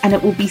address and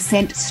it will be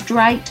sent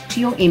straight to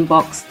your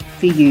inbox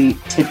for you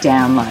to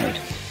download.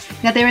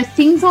 Now, there are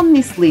things on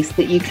this list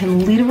that you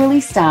can literally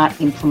start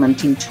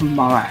implementing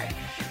tomorrow.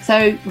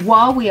 So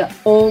while we are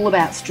all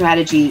about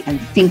strategy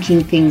and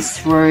thinking things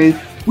through,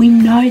 we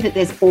know that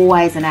there's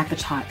always an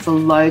appetite for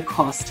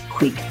low-cost,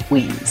 quick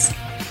wins.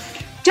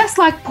 Just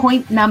like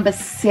point number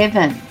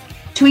 7,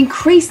 to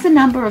increase the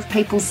number of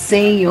people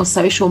seeing your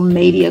social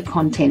media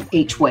content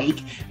each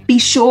week, be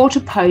sure to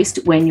post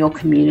when your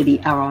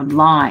community are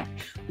online.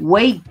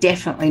 We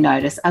definitely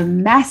notice a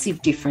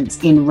massive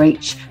difference in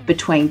reach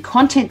between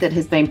content that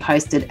has been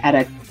posted at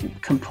a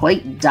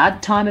complete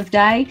dud time of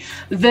day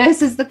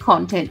versus the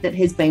content that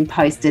has been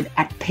posted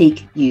at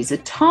peak user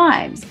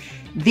times.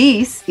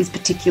 This is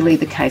particularly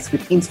the case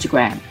with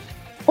Instagram.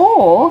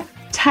 Or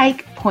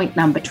take point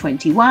number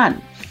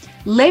 21.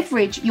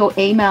 Leverage your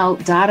email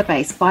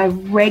database by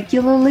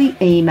regularly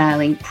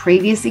emailing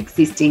previous,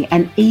 existing,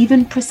 and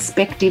even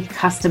prospective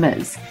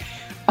customers.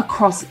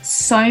 Across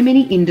so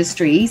many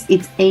industries,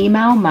 it's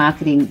email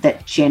marketing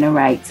that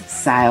generates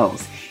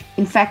sales.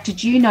 In fact,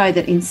 did you know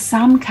that in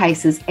some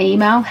cases,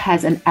 email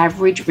has an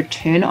average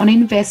return on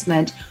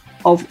investment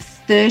of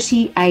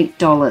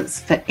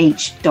 $38 for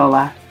each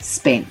dollar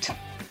spent?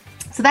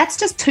 So that's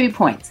just 2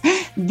 points.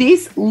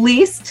 This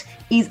list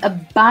is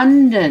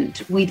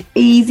abundant with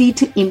easy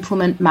to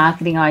implement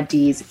marketing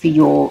ideas for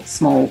your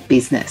small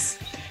business.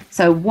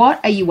 So what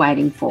are you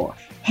waiting for?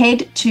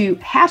 Head to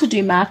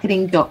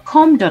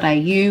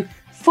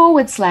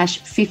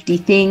howtodomarketing.com.au/50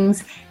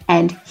 things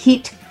and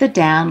hit the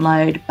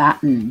download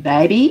button,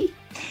 baby.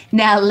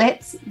 Now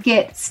let's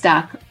get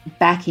stuck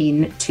back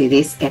into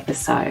this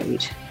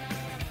episode.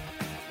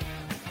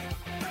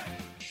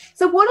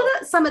 So what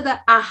are some of the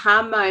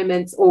aha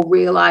moments or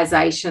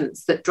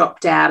realizations that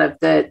dropped out of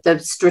the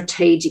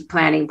strategic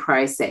planning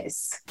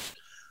process?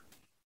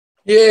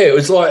 Yeah, it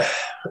was like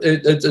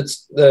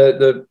it's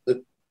the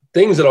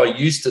things that I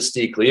used to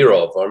steer clear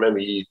of. I remember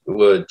you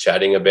were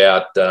chatting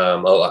about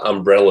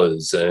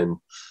umbrellas and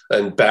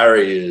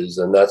barriers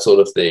and that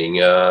sort of thing.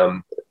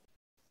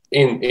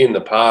 In the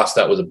past,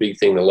 that was a big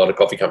thing that a lot of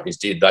coffee companies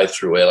did. They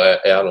threw out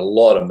a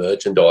lot of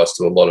merchandise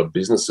to a lot of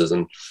businesses,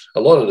 and a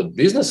lot of the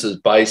businesses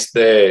based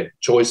their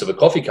choice of a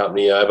coffee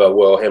company over,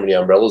 well, how many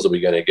umbrellas are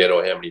we going to get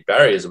or how many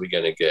barriers are we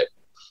going to get?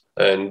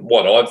 And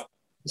what I've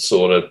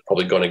sort of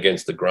probably gone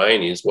against the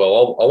grain is,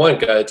 well, I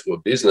won't go to a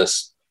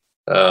business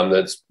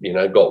that's,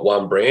 got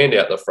one brand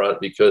out the front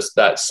because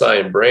that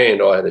same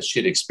brand, I had a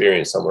shit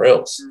experience somewhere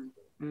else.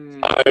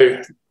 Mm-hmm.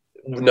 So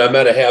no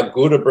matter how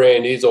good a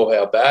brand is or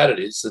how bad it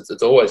is,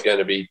 it's always going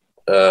to be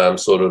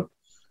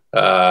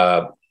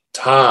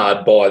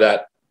tarred by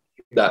that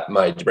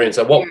major brand.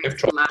 So what we've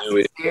tried to do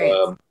is,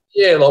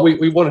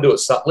 we want to do it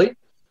subtly.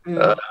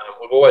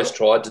 We've always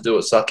tried to do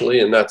it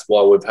subtly, and that's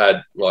why we've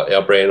had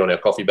our brand on our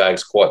coffee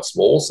bags quite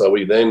small. So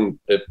we then,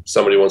 if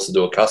somebody wants to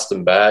do a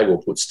custom bag or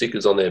put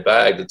stickers on their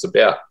bag, it's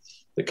about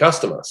the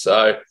customer.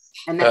 So.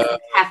 And that's a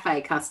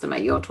cafe customer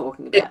you're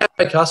talking about.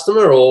 A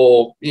customer,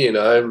 or, we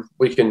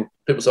can,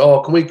 people say,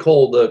 oh, can we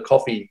call the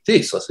coffee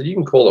this? I said, you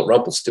can call it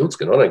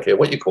Rumpelstiltskin. I don't care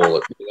what you call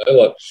it.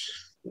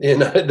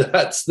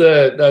 That's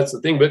the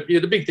thing. But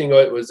the big thing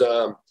was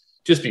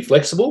just be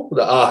flexible.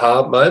 The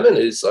aha moment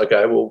is,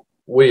 okay, well,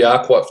 we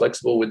are quite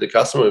flexible with the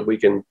customer. We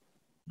can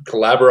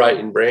collaborate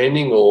in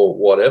branding or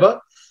whatever.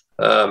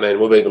 And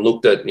we've even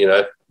looked at,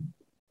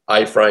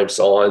 A-frame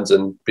signs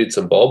and bits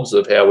and bobs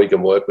of how we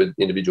can work with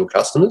individual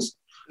customers.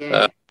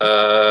 Yeah.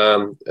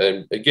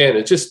 And again,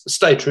 it's just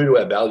stay true to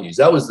our values.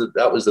 That was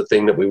the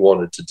thing that we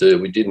wanted to do.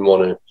 We didn't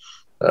want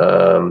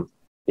to,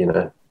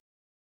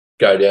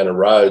 go down a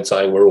road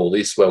saying we're all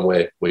this when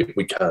we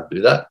can't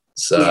do that.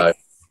 So,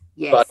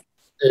 yes. But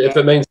if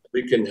it means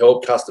we can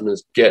help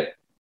customers get,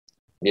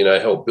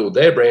 help build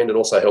their brand, it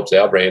also helps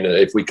our brand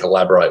if we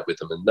collaborate with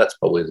them. And that's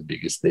probably the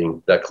biggest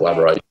thing, that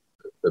collaboration,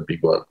 the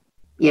big one.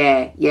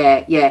 Yeah.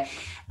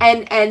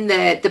 And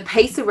the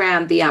piece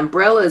around the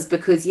umbrellas,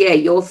 because,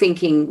 your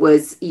thinking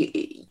was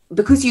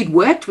because you'd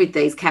worked with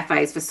these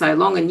cafes for so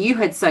long and you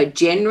had so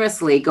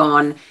generously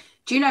gone,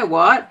 do you know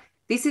what?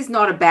 This is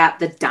not about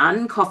the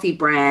Done coffee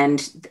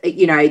brand,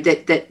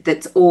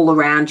 that's all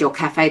around your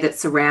cafe, that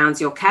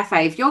surrounds your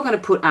cafe. If you're going to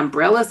put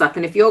umbrellas up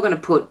and if you're going to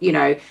put,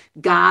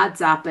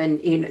 guards up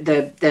and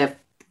the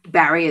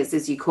barriers,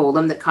 as you call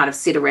them, that kind of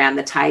sit around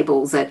the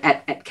tables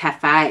at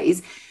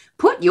cafes,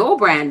 put your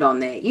brand on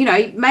there,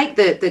 make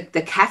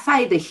the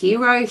cafe the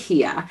hero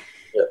here.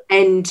 Yeah.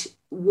 And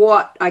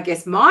what I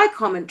guess my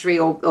commentary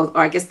or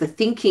I guess the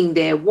thinking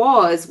there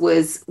was,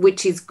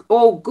 which is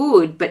all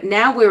good, but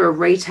now we're a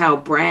retail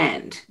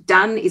brand.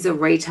 Done is a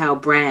retail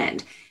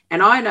brand.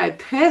 And I know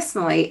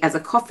personally, as a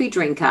coffee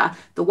drinker,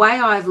 the way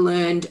I've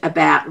learned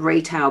about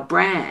retail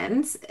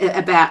brands,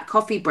 about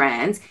coffee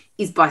brands,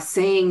 is by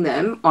seeing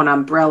them on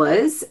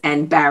umbrellas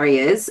and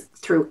barriers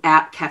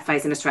throughout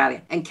cafes in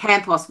Australia. And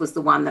Campos was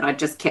the one that I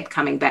just kept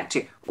coming back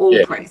to, all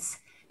press,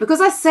 because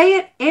I see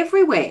it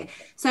everywhere.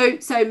 So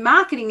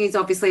marketing is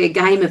obviously a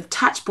game of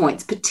touch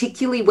points,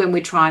 particularly when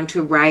we're trying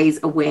to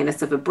raise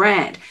awareness of a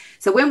brand.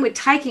 So when we're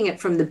taking it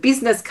from the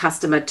business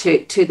customer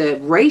to the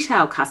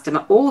retail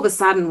customer, all of a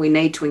sudden we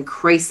need to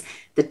increase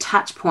the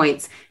touch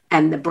points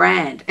and the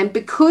brand. And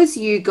because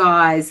you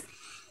guys,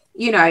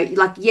 you know,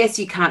 like, yes,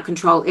 you can't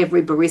control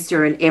every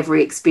barista and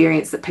every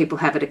experience that people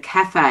have at a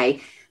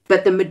cafe,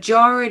 but the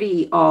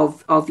majority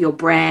of your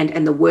brand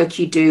and the work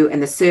you do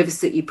and the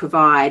service that you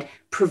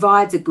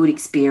provides a good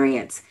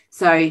experience.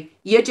 So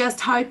you're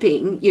just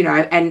hoping, you know,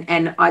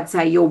 and I'd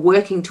say you're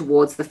working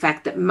towards the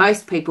fact that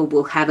most people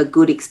will have a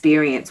good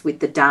experience with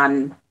the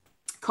Done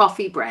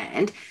coffee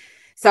brand.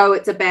 So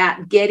it's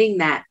about getting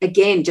that,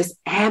 again, just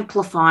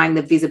amplifying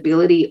the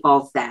visibility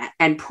of that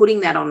and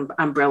putting that on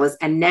umbrellas,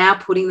 and now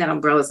putting that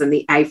umbrellas and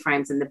the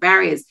A-frames and the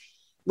barriers,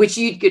 which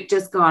you'd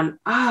just gone,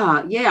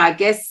 yeah, I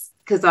guess,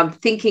 because I'm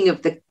thinking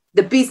of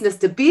the business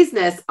to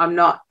business, I'm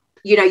not,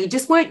 you know, you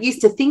just weren't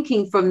used to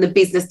thinking from the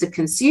business to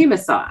consumer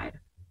side.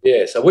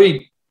 Yeah, so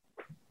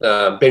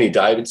Benny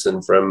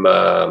Davidson from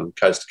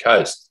Coast to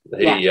Coast,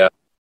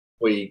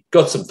 we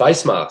got some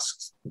face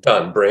masks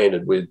done,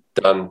 branded with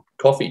Done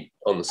Coffee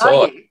on the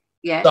side.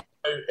 Yeah. So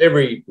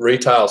every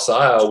retail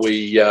sale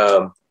we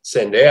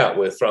send out,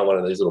 we're throwing one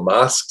of these little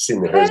masks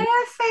in there.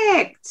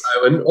 Perfect.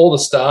 And all the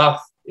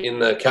staff in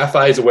the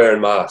cafes are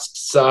wearing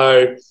masks.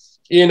 So,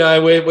 you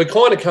know, we're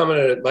kind of coming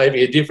at it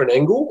maybe a different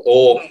angle,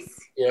 or,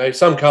 you know,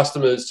 some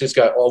customers just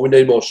go, we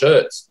need more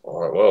shirts. All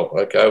right, well,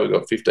 okay, we've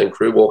got 15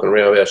 crew walking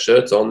around with our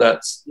shirts on.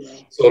 That's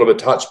sort of a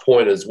touch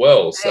point as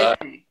well.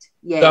 Perfect.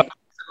 So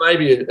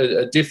maybe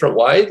a different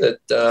way that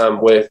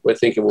we're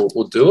thinking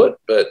we'll do it,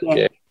 but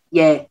yeah.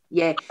 And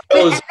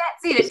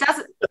that's it.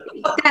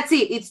 That's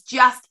it. It's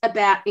just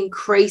about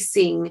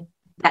increasing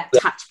that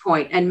touch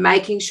point and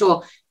making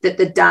sure that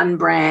the Done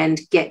brand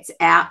gets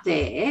out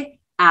there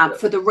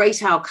for the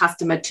retail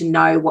customer to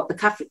know what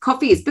the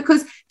coffee is.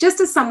 Because just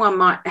as someone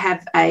might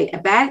have a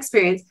bad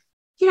experience,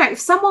 you know, if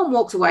someone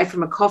walks away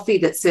from a coffee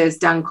that serves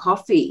Done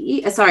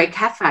Coffee,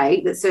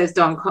 cafe that serves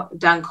Done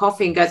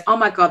Coffee and goes, oh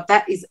my God,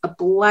 that is a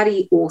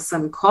bloody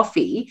awesome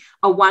coffee,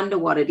 I wonder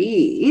what it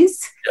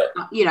is.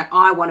 Yeah. You know,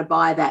 I want to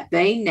buy that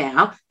bean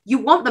now. You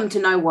want them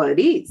to know what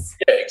it is.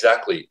 Yeah,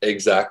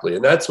 exactly.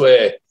 And that's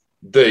where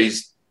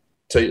these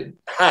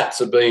hats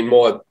have been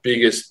my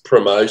biggest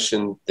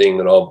promotion thing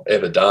that I've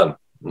ever done.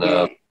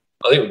 I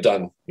think we've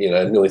done, you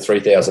know, nearly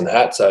 3,000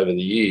 hats over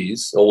the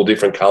years, all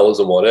different colours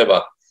and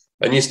whatever.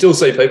 And you still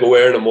see people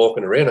wearing them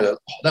walking around. And go,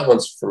 that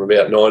one's from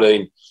about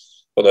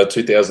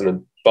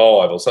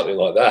 2005 or something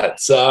like that.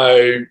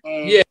 So,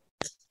 yeah,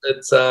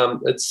 it's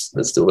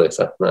still there.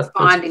 So,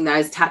 finding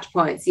those touch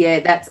points. Yeah,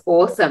 that's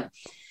awesome.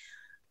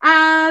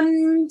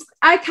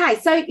 Okay,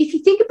 so if you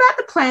think about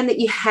the plan that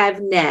you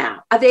have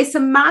now, are there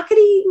some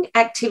marketing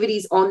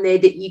activities on there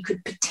that you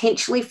could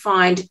potentially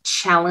find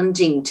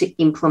challenging to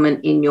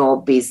implement in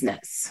your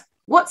business?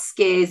 What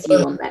scares you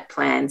on that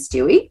plan,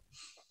 Stewie?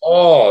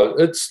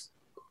 It's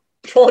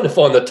trying to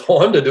find the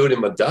time to do it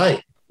in my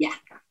day. Yeah.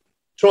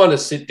 Trying to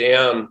sit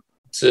down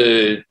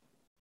to,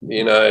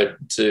 you know,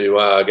 to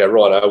go,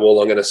 right, well,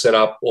 I'm going to set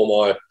up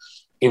all my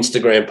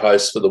Instagram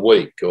posts for the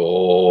week,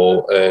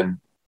 and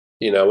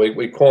you know,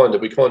 we kind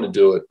of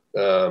do it.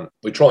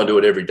 We try and do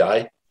it every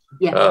day.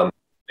 Yeah.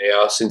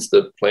 Now since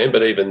the plan,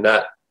 but even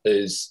that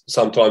is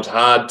sometimes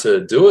hard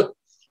to do it.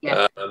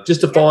 Yeah.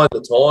 Just to find the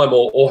time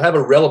or have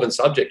a relevant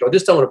subject. I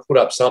just don't want to put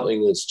up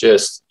something that's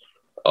just,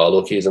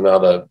 look, here's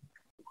another,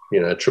 you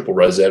know, triple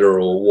Rosetta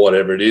or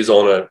whatever it is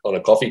on a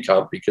coffee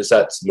cup, because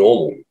that's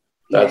normal.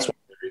 That's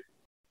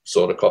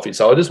sort of coffee.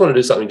 So I just want to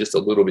do something just a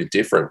little bit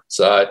different.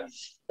 So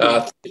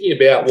thinking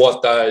about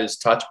what those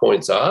touch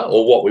points are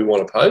or what we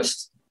want to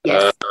post.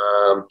 Yes.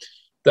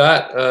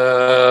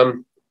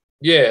 And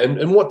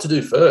what to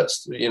do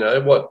first. You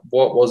know, what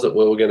was it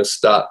we were going to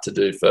start to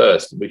do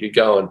first? We could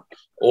go and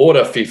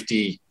order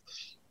 50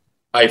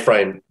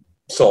 A-frame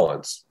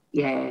signs.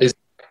 Yeah. Is it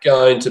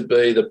going to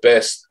be the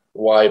best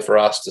way for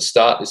us to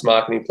start this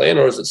marketing plan,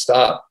 or is it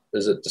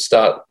to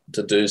start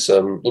to do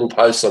some little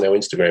posts on our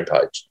Instagram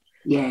page?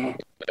 Yeah.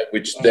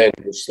 Which then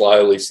will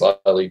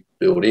slowly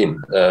build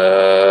in.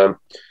 But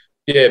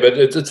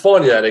it's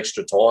finding that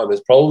extra time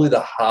is probably the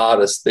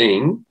hardest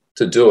thing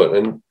to do it.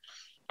 And,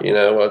 you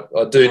know,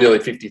 I do nearly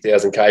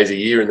 50,000 Ks a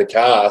year in the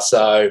car.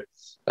 So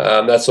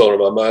that's sort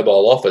of my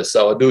mobile office.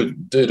 So I do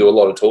a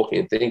lot of talking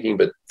and thinking,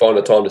 but find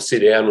the time to sit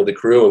down with the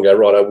crew and go,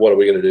 right, what are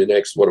we going to do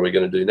next? What are we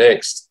going to do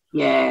next?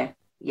 Yeah.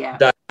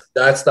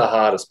 That's the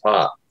hardest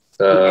part.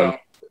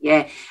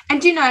 Yeah.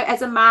 And, you know,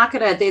 as a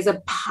marketer, there's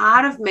a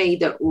part of me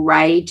that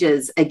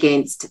rages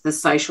against the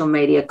social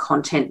media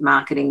content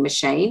marketing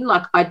machine.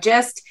 Like,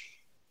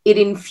 it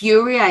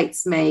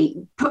infuriates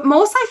me, but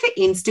more so for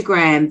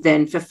Instagram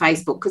than for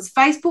Facebook, because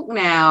Facebook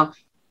now,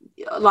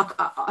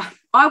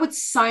 I would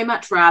so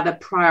much rather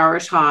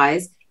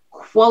prioritize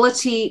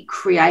quality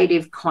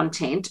creative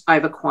content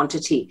over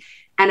quantity.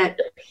 And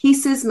it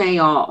pisses me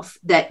off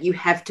that you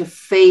have to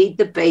feed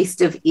the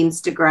beast of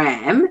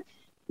Instagram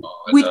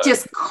with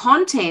just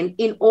content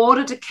in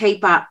order to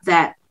keep up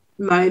that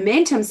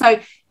momentum. So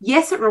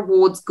yes, it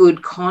rewards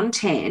good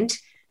content,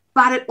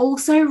 but it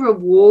also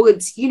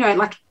rewards,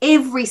 like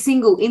every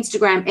single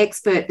Instagram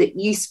expert that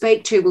you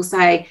speak to will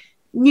say,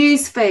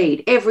 news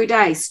feed every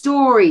day,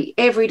 story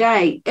every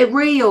day, a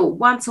reel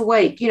once a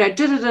week,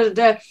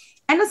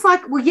 And it's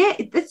like, well, yeah,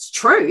 it's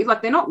true.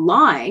 Like, they're not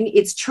lying.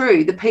 It's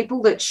true. The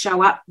people that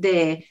show up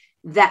there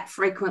that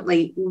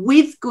frequently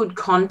with good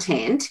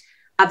content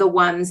are the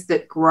ones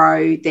that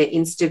grow their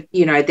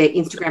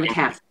Instagram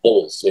account.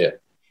 Yeah.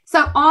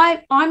 So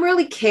I'm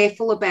really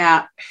careful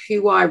about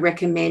who I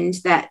recommend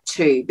that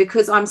to,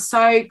 because I'm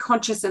so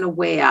conscious and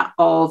aware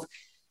of,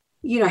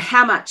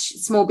 how much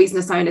small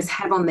business owners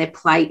have on their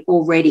plate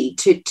already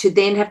to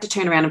then have to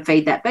turn around and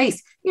feed that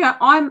beast.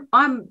 I'm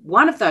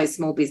one of those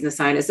small business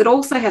owners that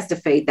also has to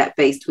feed that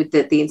beast with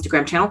the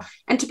Instagram channel.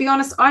 And to be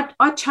honest,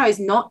 I chose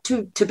not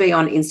to be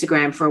on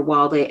Instagram for a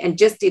while there and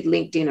just did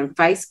LinkedIn and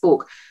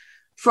Facebook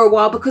for a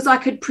while, because I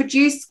could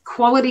produce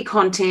quality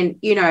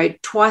content,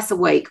 twice a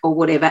week or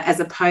whatever, as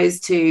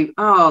opposed to,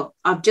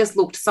 I've just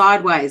looked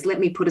sideways, let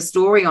me put a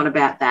story on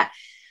about that.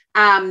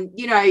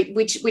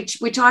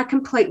 Which I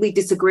completely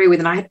disagree with.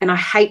 And I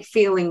hate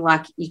feeling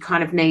like you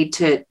kind of need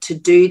to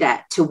do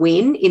that to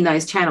win in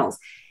those channels.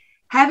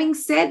 Having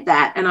said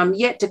that, and I'm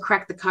yet to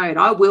crack the code,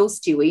 I will,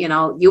 Stewie,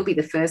 and you'll be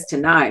the first to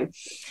know,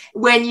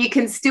 when you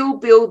can still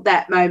build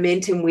that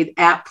momentum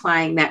without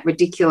playing that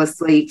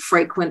ridiculously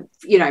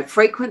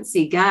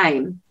frequency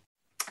game.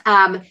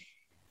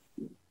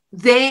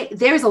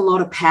 There is a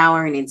lot of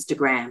power in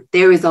Instagram.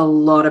 There is a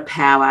lot of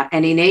power.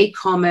 And in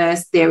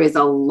e-commerce, there is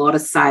a lot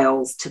of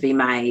sales to be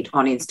made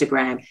on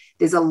Instagram.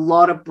 There's a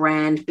lot of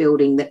brand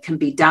building that can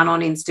be done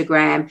on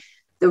Instagram.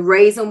 The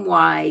reason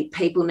why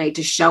people need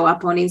to show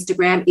up on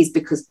Instagram is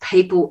because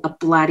people are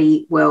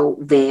bloody well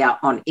there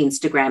on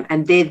Instagram,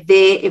 and they're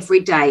there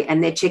every day,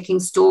 and they're checking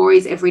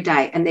stories every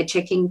day, and they're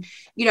checking,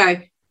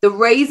 the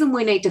reason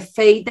we need to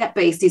feed that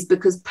beast is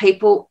because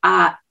people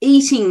are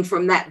eating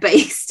from that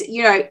beast,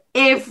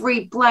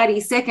 every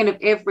bloody second of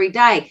every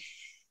day.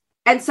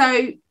 And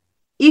so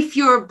if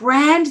you're a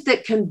brand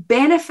that can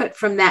benefit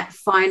from that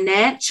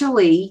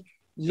financially,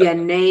 you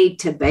need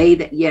to be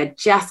that. You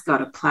just got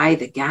to play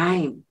the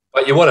game.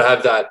 But you want to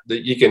have that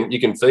you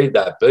can feed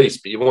that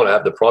beast, but you want to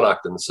have the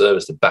product and the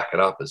service to back it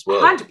up as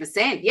well.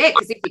 100%, yeah,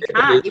 because if you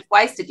can't, you've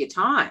wasted your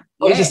time.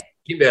 I was just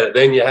thinking about it.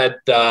 Then you had,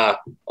 that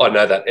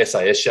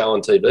SAS show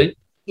on TV.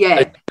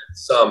 Yeah.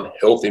 Some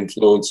health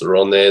influencer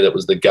on there that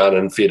was the gun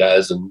and fit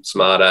as and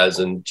smart as,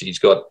 and she's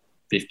got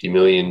 50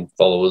 million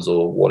followers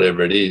or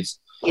whatever it is.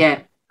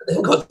 Yeah. And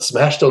then got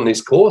smashed on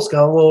this course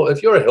going, well,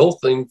 if you're a health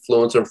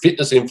influencer and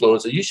fitness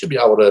influencer, you should be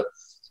able to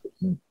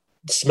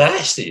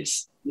smash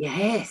this.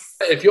 Yes.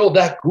 If you're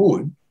that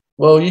good,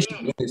 well, you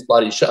should win this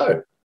bloody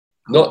show,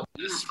 not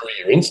just for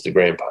your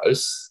Instagram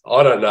posts.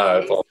 I don't know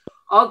if I'm...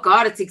 Oh,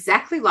 God, it's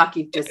exactly like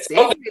you've just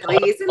said,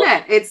 really, isn't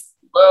it?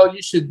 Well,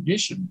 you should be,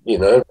 if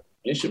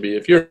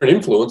you're an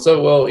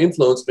influencer, well,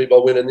 influence me by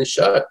winning this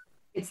show.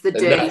 It's the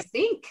dirty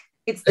sink.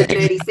 It's the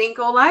dirty sink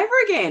all over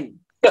again.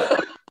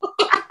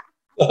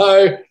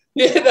 So,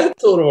 yeah,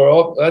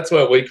 that's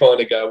where we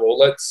kind of go, well,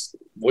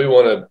 we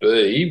want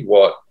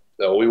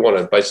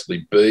to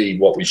basically be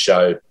what we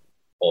show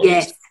on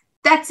Yes,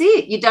 that's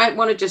it. You don't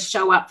want to just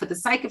show up for the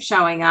sake of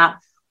showing up,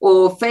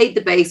 or feed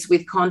the beast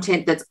with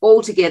content that's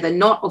altogether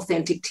not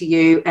authentic to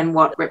you and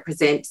what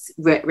represents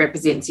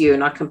you.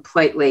 And I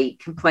completely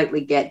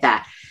get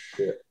that.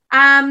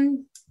 Yeah.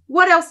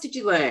 What else did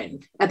you learn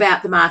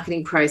about the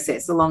marketing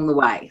process along the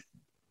way?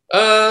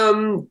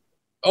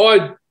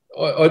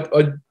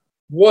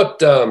 What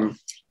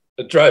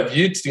drove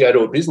you to go to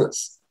a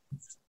business?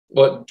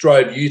 What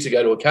drove you to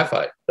go to a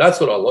cafe? That's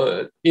what I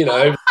learned.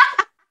 So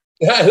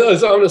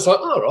I'm just like,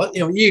 all right,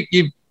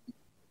 you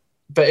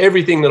for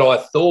everything that I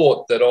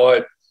thought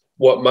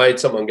what made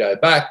someone go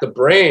back, the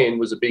brand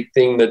was a big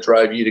thing that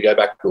drove you to go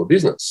back to a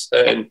business,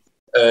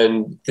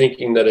 and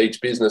thinking that each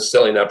business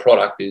selling our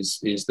product is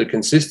the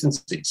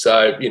consistency.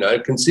 So,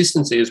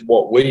 consistency is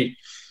what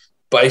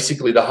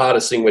basically the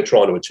hardest thing we're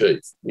trying to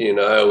achieve,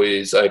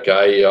 is,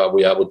 okay, are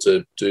we able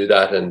to do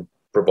that and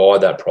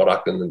provide that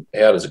product, and then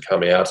how does it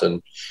come out,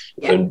 and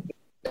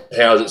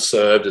how is it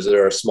served? Is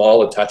there a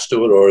smile attached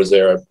to it, or is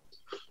there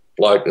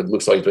it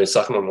looks like it's been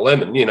sucking on a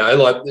lemon,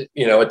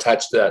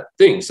 attached to that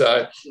thing?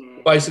 So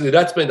basically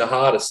that's been the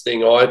hardest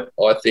thing. I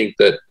think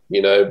that,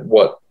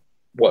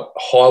 what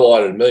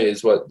highlighted me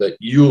is that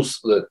you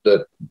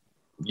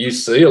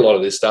see a lot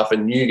of this stuff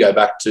and you go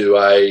back to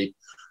a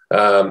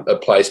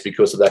place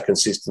because of that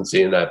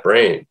consistency in that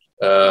brand.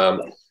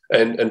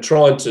 And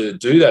trying to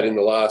do that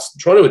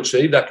trying to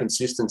achieve that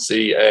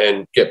consistency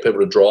and get people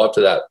to drive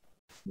to that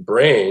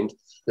brand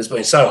has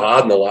been so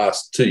hard in the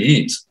last 2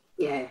 years.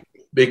 Yeah.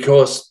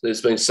 Because there's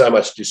been so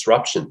much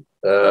disruption.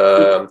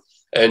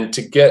 And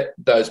to get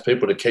those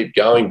people to keep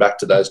going back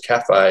to those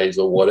cafes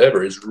or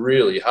whatever is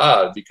really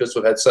hard because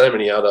we've had so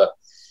many other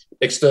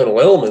external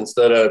elements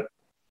that are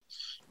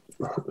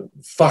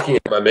fucking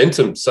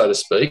momentum, so to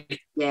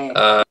speak.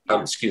 Yeah.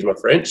 Excuse my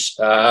French.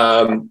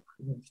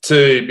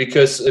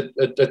 Because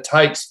it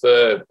takes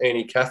for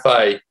any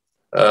cafe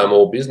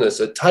or business,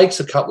 it takes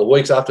a couple of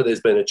weeks after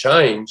there's been a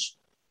change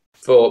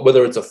for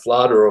whether it's a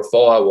flood or a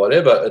fire,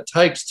 whatever. It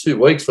takes 2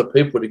 weeks for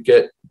people to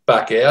get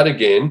back out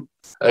again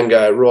and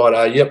go,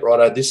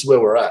 righto, this is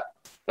where we're at.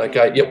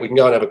 Okay, yep, we can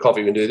go and have a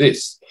coffee and do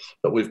this.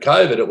 But with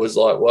COVID, it was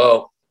like,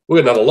 well,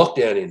 we've got another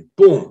lockdown in.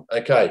 Boom.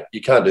 Okay,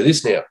 you can't do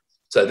this now.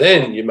 So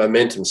then your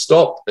momentum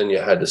stopped and you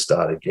had to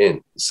start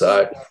again.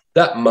 So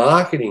that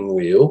marketing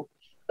wheel,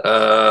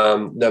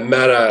 no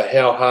matter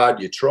how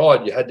hard you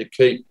tried, you had to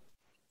keep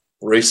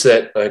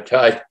reset.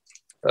 Okay,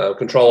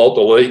 Control Alt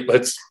Delete.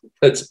 Let's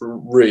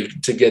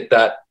to get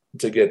that.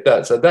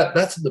 So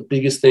that's the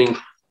biggest thing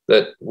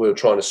that we're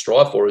trying to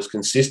strive for is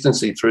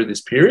consistency through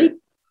this period.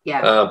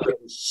 Yeah,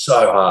 it was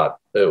so hard.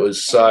 It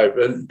was so.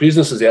 And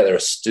businesses out there are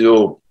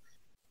still.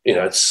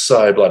 It's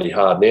so bloody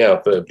hard now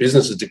for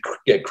businesses to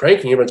get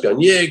cranking. Everyone's going,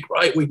 yeah,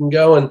 great, we can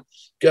go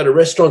to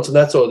restaurants and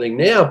that sort of thing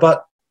now,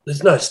 but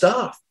there's no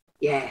staff.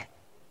 Yeah.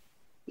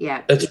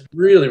 It's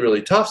really,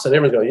 really tough. So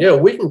everyone's going, yeah,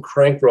 we can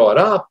crank right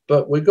up,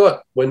 but we're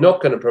not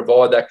going to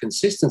provide that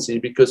consistency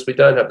because we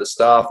don't have the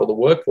staff or the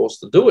workforce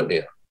to do it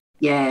now.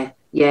 Yeah.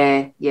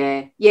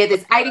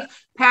 There's 80.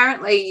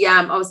 Apparently,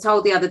 I was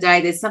told the other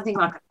day there's something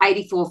like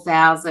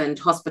 84,000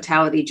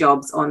 hospitality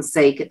jobs on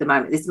Seek at the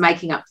moment. It's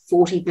making up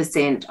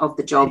 40% of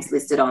the jobs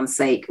listed on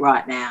Seek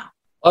right now.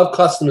 I have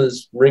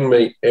customers ring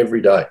me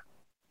every day.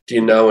 Do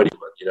you know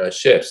anyone? Do you know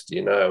chefs? Do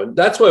you know? And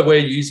that's where we're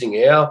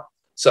using our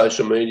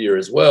social media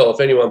as well. If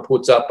anyone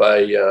puts up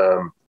a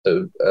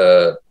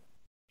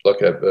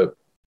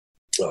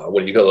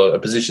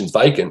position's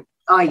vacant.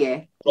 Oh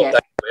yeah. That's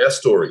our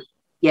story.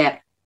 Yeah.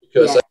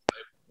 Because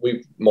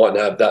we mightn't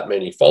have that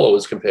many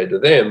followers compared to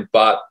them,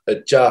 but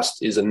it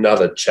just is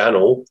another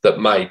channel that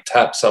may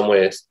tap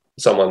someone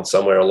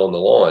somewhere along the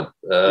line.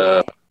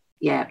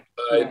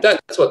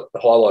 That's what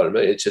highlighted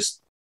me.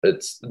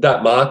 It's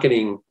that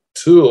marketing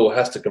tool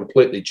has to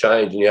completely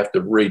change, and you have to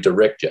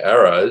redirect your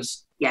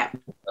arrows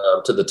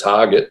to the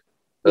target.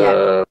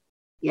 The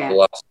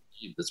last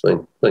year, it's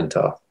been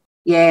tough.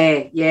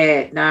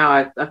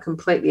 No, I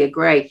completely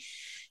agree.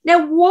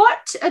 Now,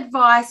 what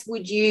advice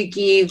would you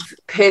give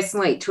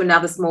personally to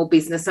another small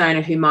business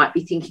owner who might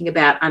be thinking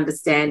about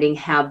understanding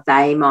how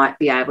they might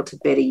be able to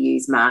better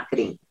use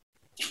marketing?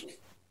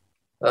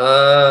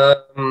 I'd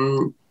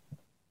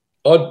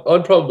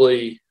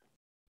probably,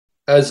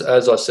 as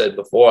I said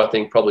before, I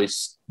think probably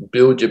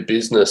build your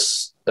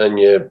business and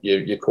your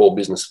core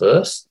business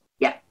first.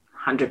 Yeah,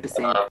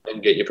 100%.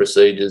 And get your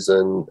procedures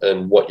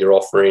and what you're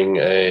offering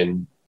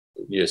and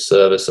your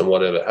service and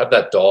whatever. Have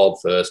that dialed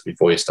first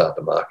before you start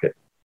to market.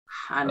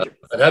 100%.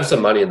 And have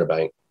some money in the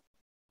bank.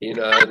 You're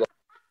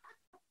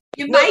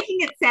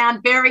making it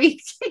sound very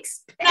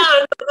expensive.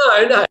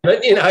 No, but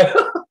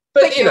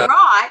But you're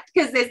right,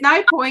 because there's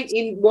no point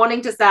in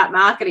wanting to start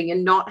marketing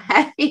and not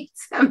having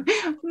some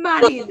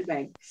money in the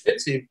bank.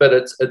 But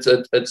it's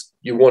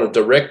you want to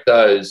direct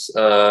those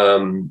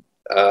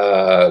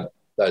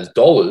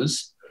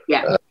dollars.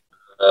 Yeah.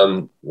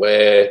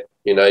 Where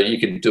you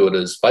can do it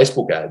as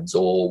Facebook ads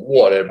or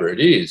whatever it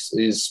is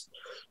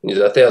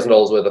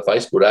 $1,000 worth of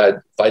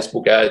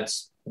Facebook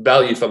ads,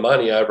 value for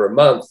money over a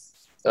month,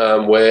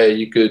 where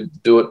you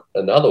could do it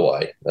another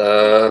way.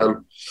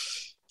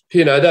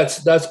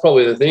 That's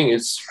probably the thing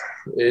is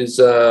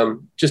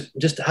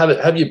just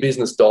have your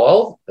business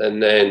dialed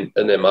and then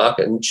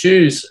market and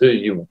choose who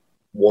you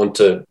want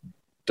to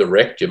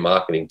direct your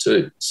marketing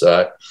to.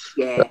 So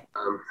look,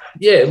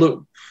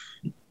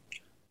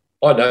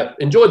 I know,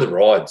 enjoy the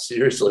ride.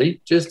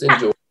 Seriously, just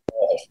enjoy the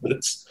ride. But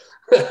it's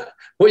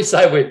we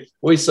say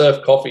we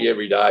surf coffee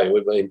every day.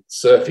 We've been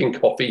surfing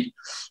coffee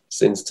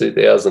since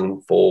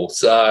 2004.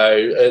 So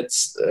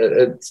it's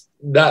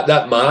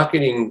that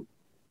marketing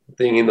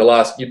thing in the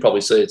last, you'd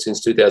probably see it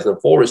since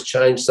 2004, has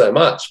changed so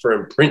much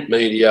from print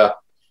media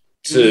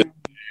to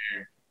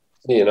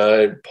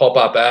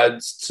pop-up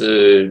ads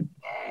to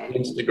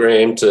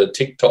Instagram to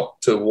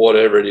TikTok to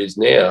whatever it is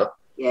now.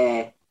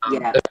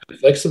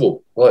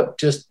 Flexible. Like,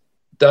 just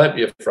don't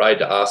be afraid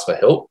to ask for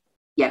help.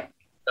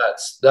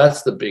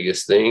 That's the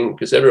biggest thing,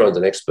 because everyone's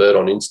an expert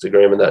on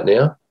Instagram and that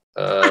now.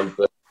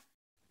 But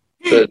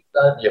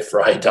don't be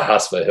afraid to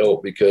ask for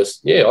help, because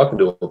I can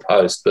do a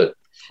post, but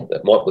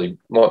that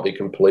might be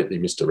completely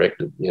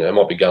misdirected. It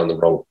might be going the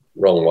wrong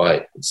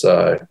way.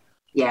 So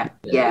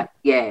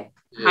 100%.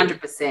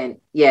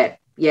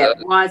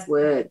 Wise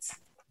words.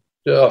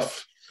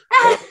 Don't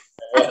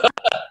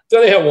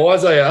know how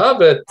wise they are,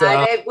 but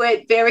they're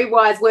very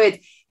wise words.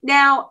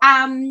 Now,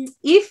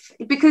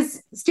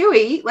 because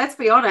Stewie, let's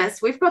be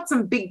honest, we've got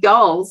some big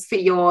goals for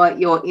your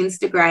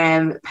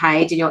Instagram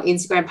page and your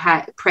Instagram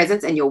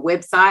presence and your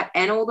website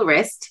and all the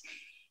rest.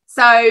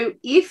 So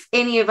if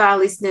any of our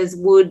listeners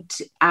would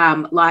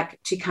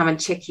like to come and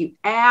check you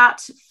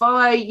out,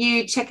 follow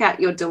you, check out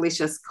your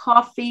delicious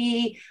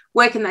coffee,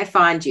 where can they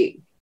find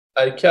you?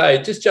 Okay,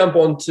 just jump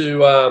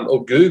onto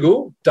or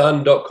Google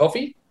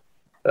Done.coffee.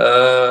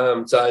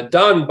 So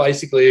Done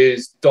basically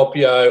is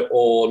Doppio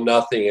or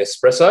nothing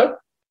espresso.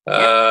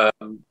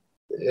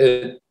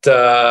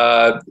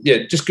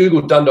 Just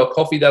Google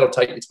Done.coffee. That'll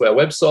take you to our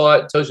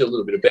website. It tells you a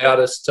little bit about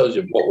us, tells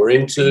you what we're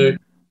into.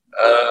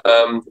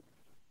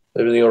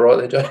 Everything all right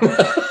there, Jane?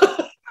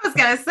 I was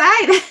going to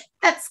say,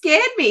 that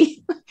scared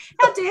me.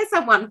 How dare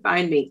someone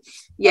phone me?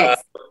 Yes.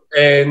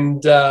 And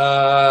we've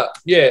got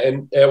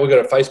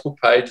a Facebook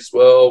page as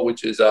well,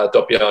 which is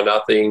Doppio or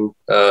nothing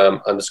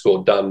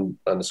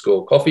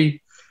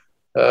 _Done_coffee.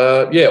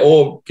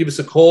 Or give us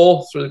a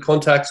call through the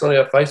contacts on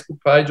our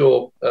Facebook page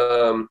or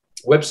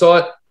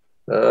website.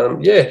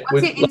 What's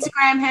your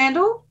Instagram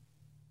handle?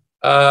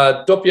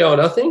 Doppio or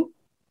nothing.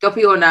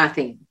 Doppio or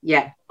nothing,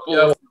 yeah.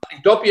 Cool.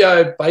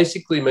 Doppio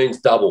basically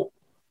means double.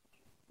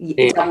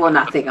 Double or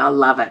nothing, I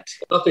love it.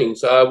 Nothing,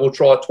 so we'll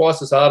try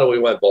twice as hard or we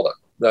won't bother.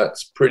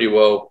 That's pretty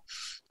well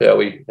how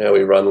we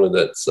run with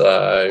it.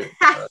 So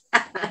I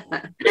love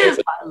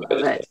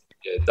it.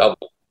 Yeah,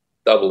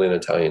 double in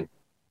Italian.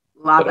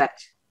 Love it.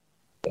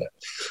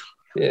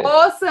 Yeah.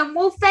 Awesome.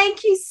 Well,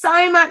 thank you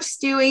so much,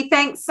 Stewie.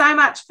 Thanks so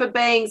much for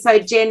being so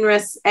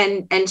generous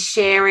and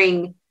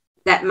sharing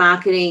that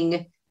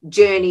marketing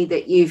journey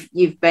that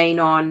you've been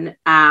on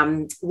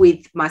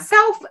with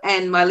myself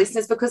and my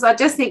listeners, because I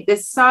just think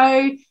there's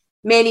so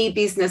many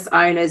business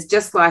owners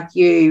just like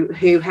you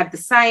who have the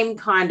same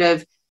kind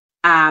of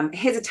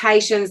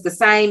hesitations, the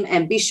same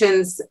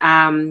ambitions,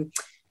 and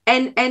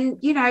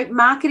you know,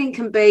 marketing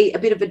can be a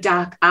bit of a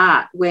dark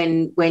art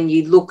when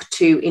you look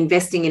to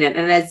investing in it.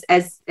 And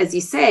as you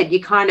said, you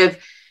kind of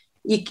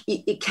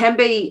it can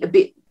be a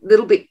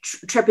little bit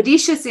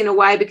trepidatious in a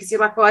way, because you're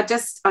like, well,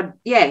 there's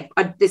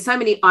so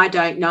many I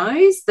don't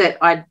knows that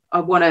I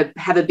want to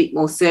have a bit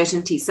more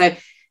certainty. So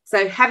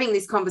having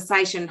this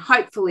conversation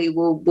hopefully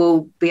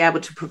will be able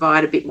to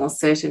provide a bit more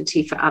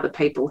certainty for other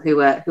people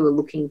who are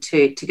looking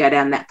to go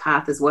down that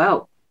path as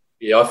well.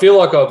 Yeah, I feel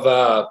like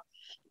I'm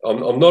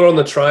not on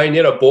the train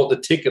yet. I bought the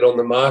ticket on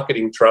the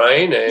marketing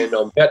train, and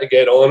I'm about to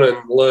get on and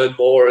learn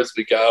more as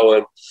we go.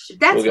 And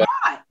that's right.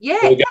 Yeah,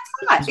 that's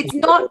right. It's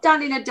not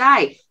done in a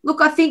day.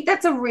 Look, I think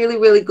that's a really,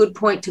 really good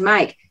point to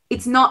make.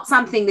 It's not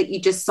something that you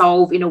just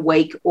solve in a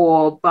week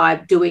or by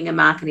doing a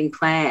marketing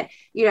plan.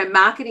 You know,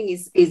 marketing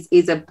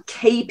is a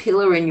key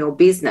pillar in your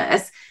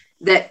business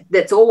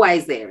that's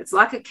always there. It's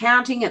like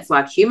accounting, it's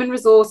like human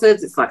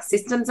resources, it's like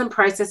systems and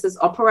processes,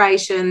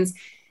 operations.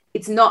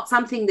 It's not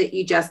something that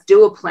you just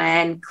do a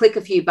plan, click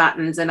a few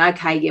buttons, and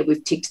okay, yeah,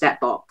 we've ticked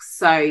that box.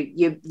 So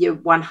you're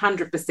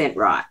 100%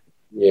 right.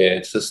 Yeah,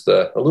 it's just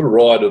a little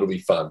ride. It'll be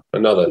fun.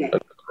 Another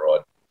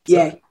ride.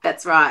 Yeah,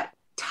 that's right.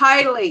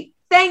 Totally.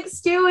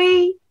 Thanks,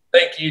 Stewie.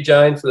 Thank you,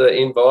 Jane, for the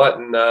invite,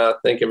 and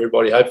thank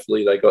everybody.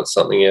 Hopefully they got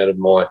something out of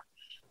my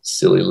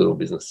silly little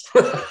business.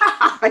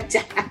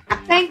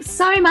 Thanks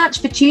so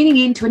much for tuning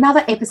in to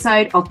another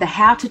episode of the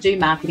How to Do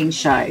Marketing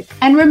Show.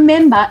 And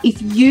remember,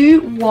 if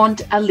you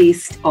want a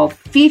list of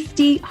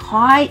 50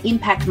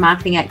 high-impact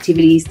marketing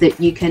activities that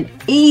you can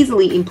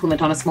easily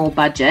implement on a small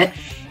budget,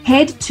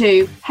 head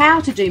to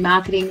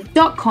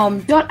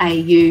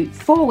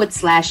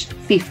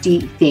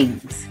howtodomarketing.com.au/50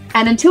 things.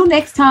 And until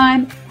next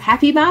time,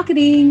 happy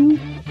marketing.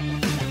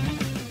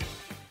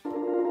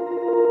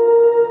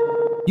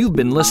 You've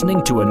been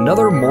listening to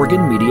another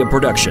Morgan Media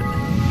production.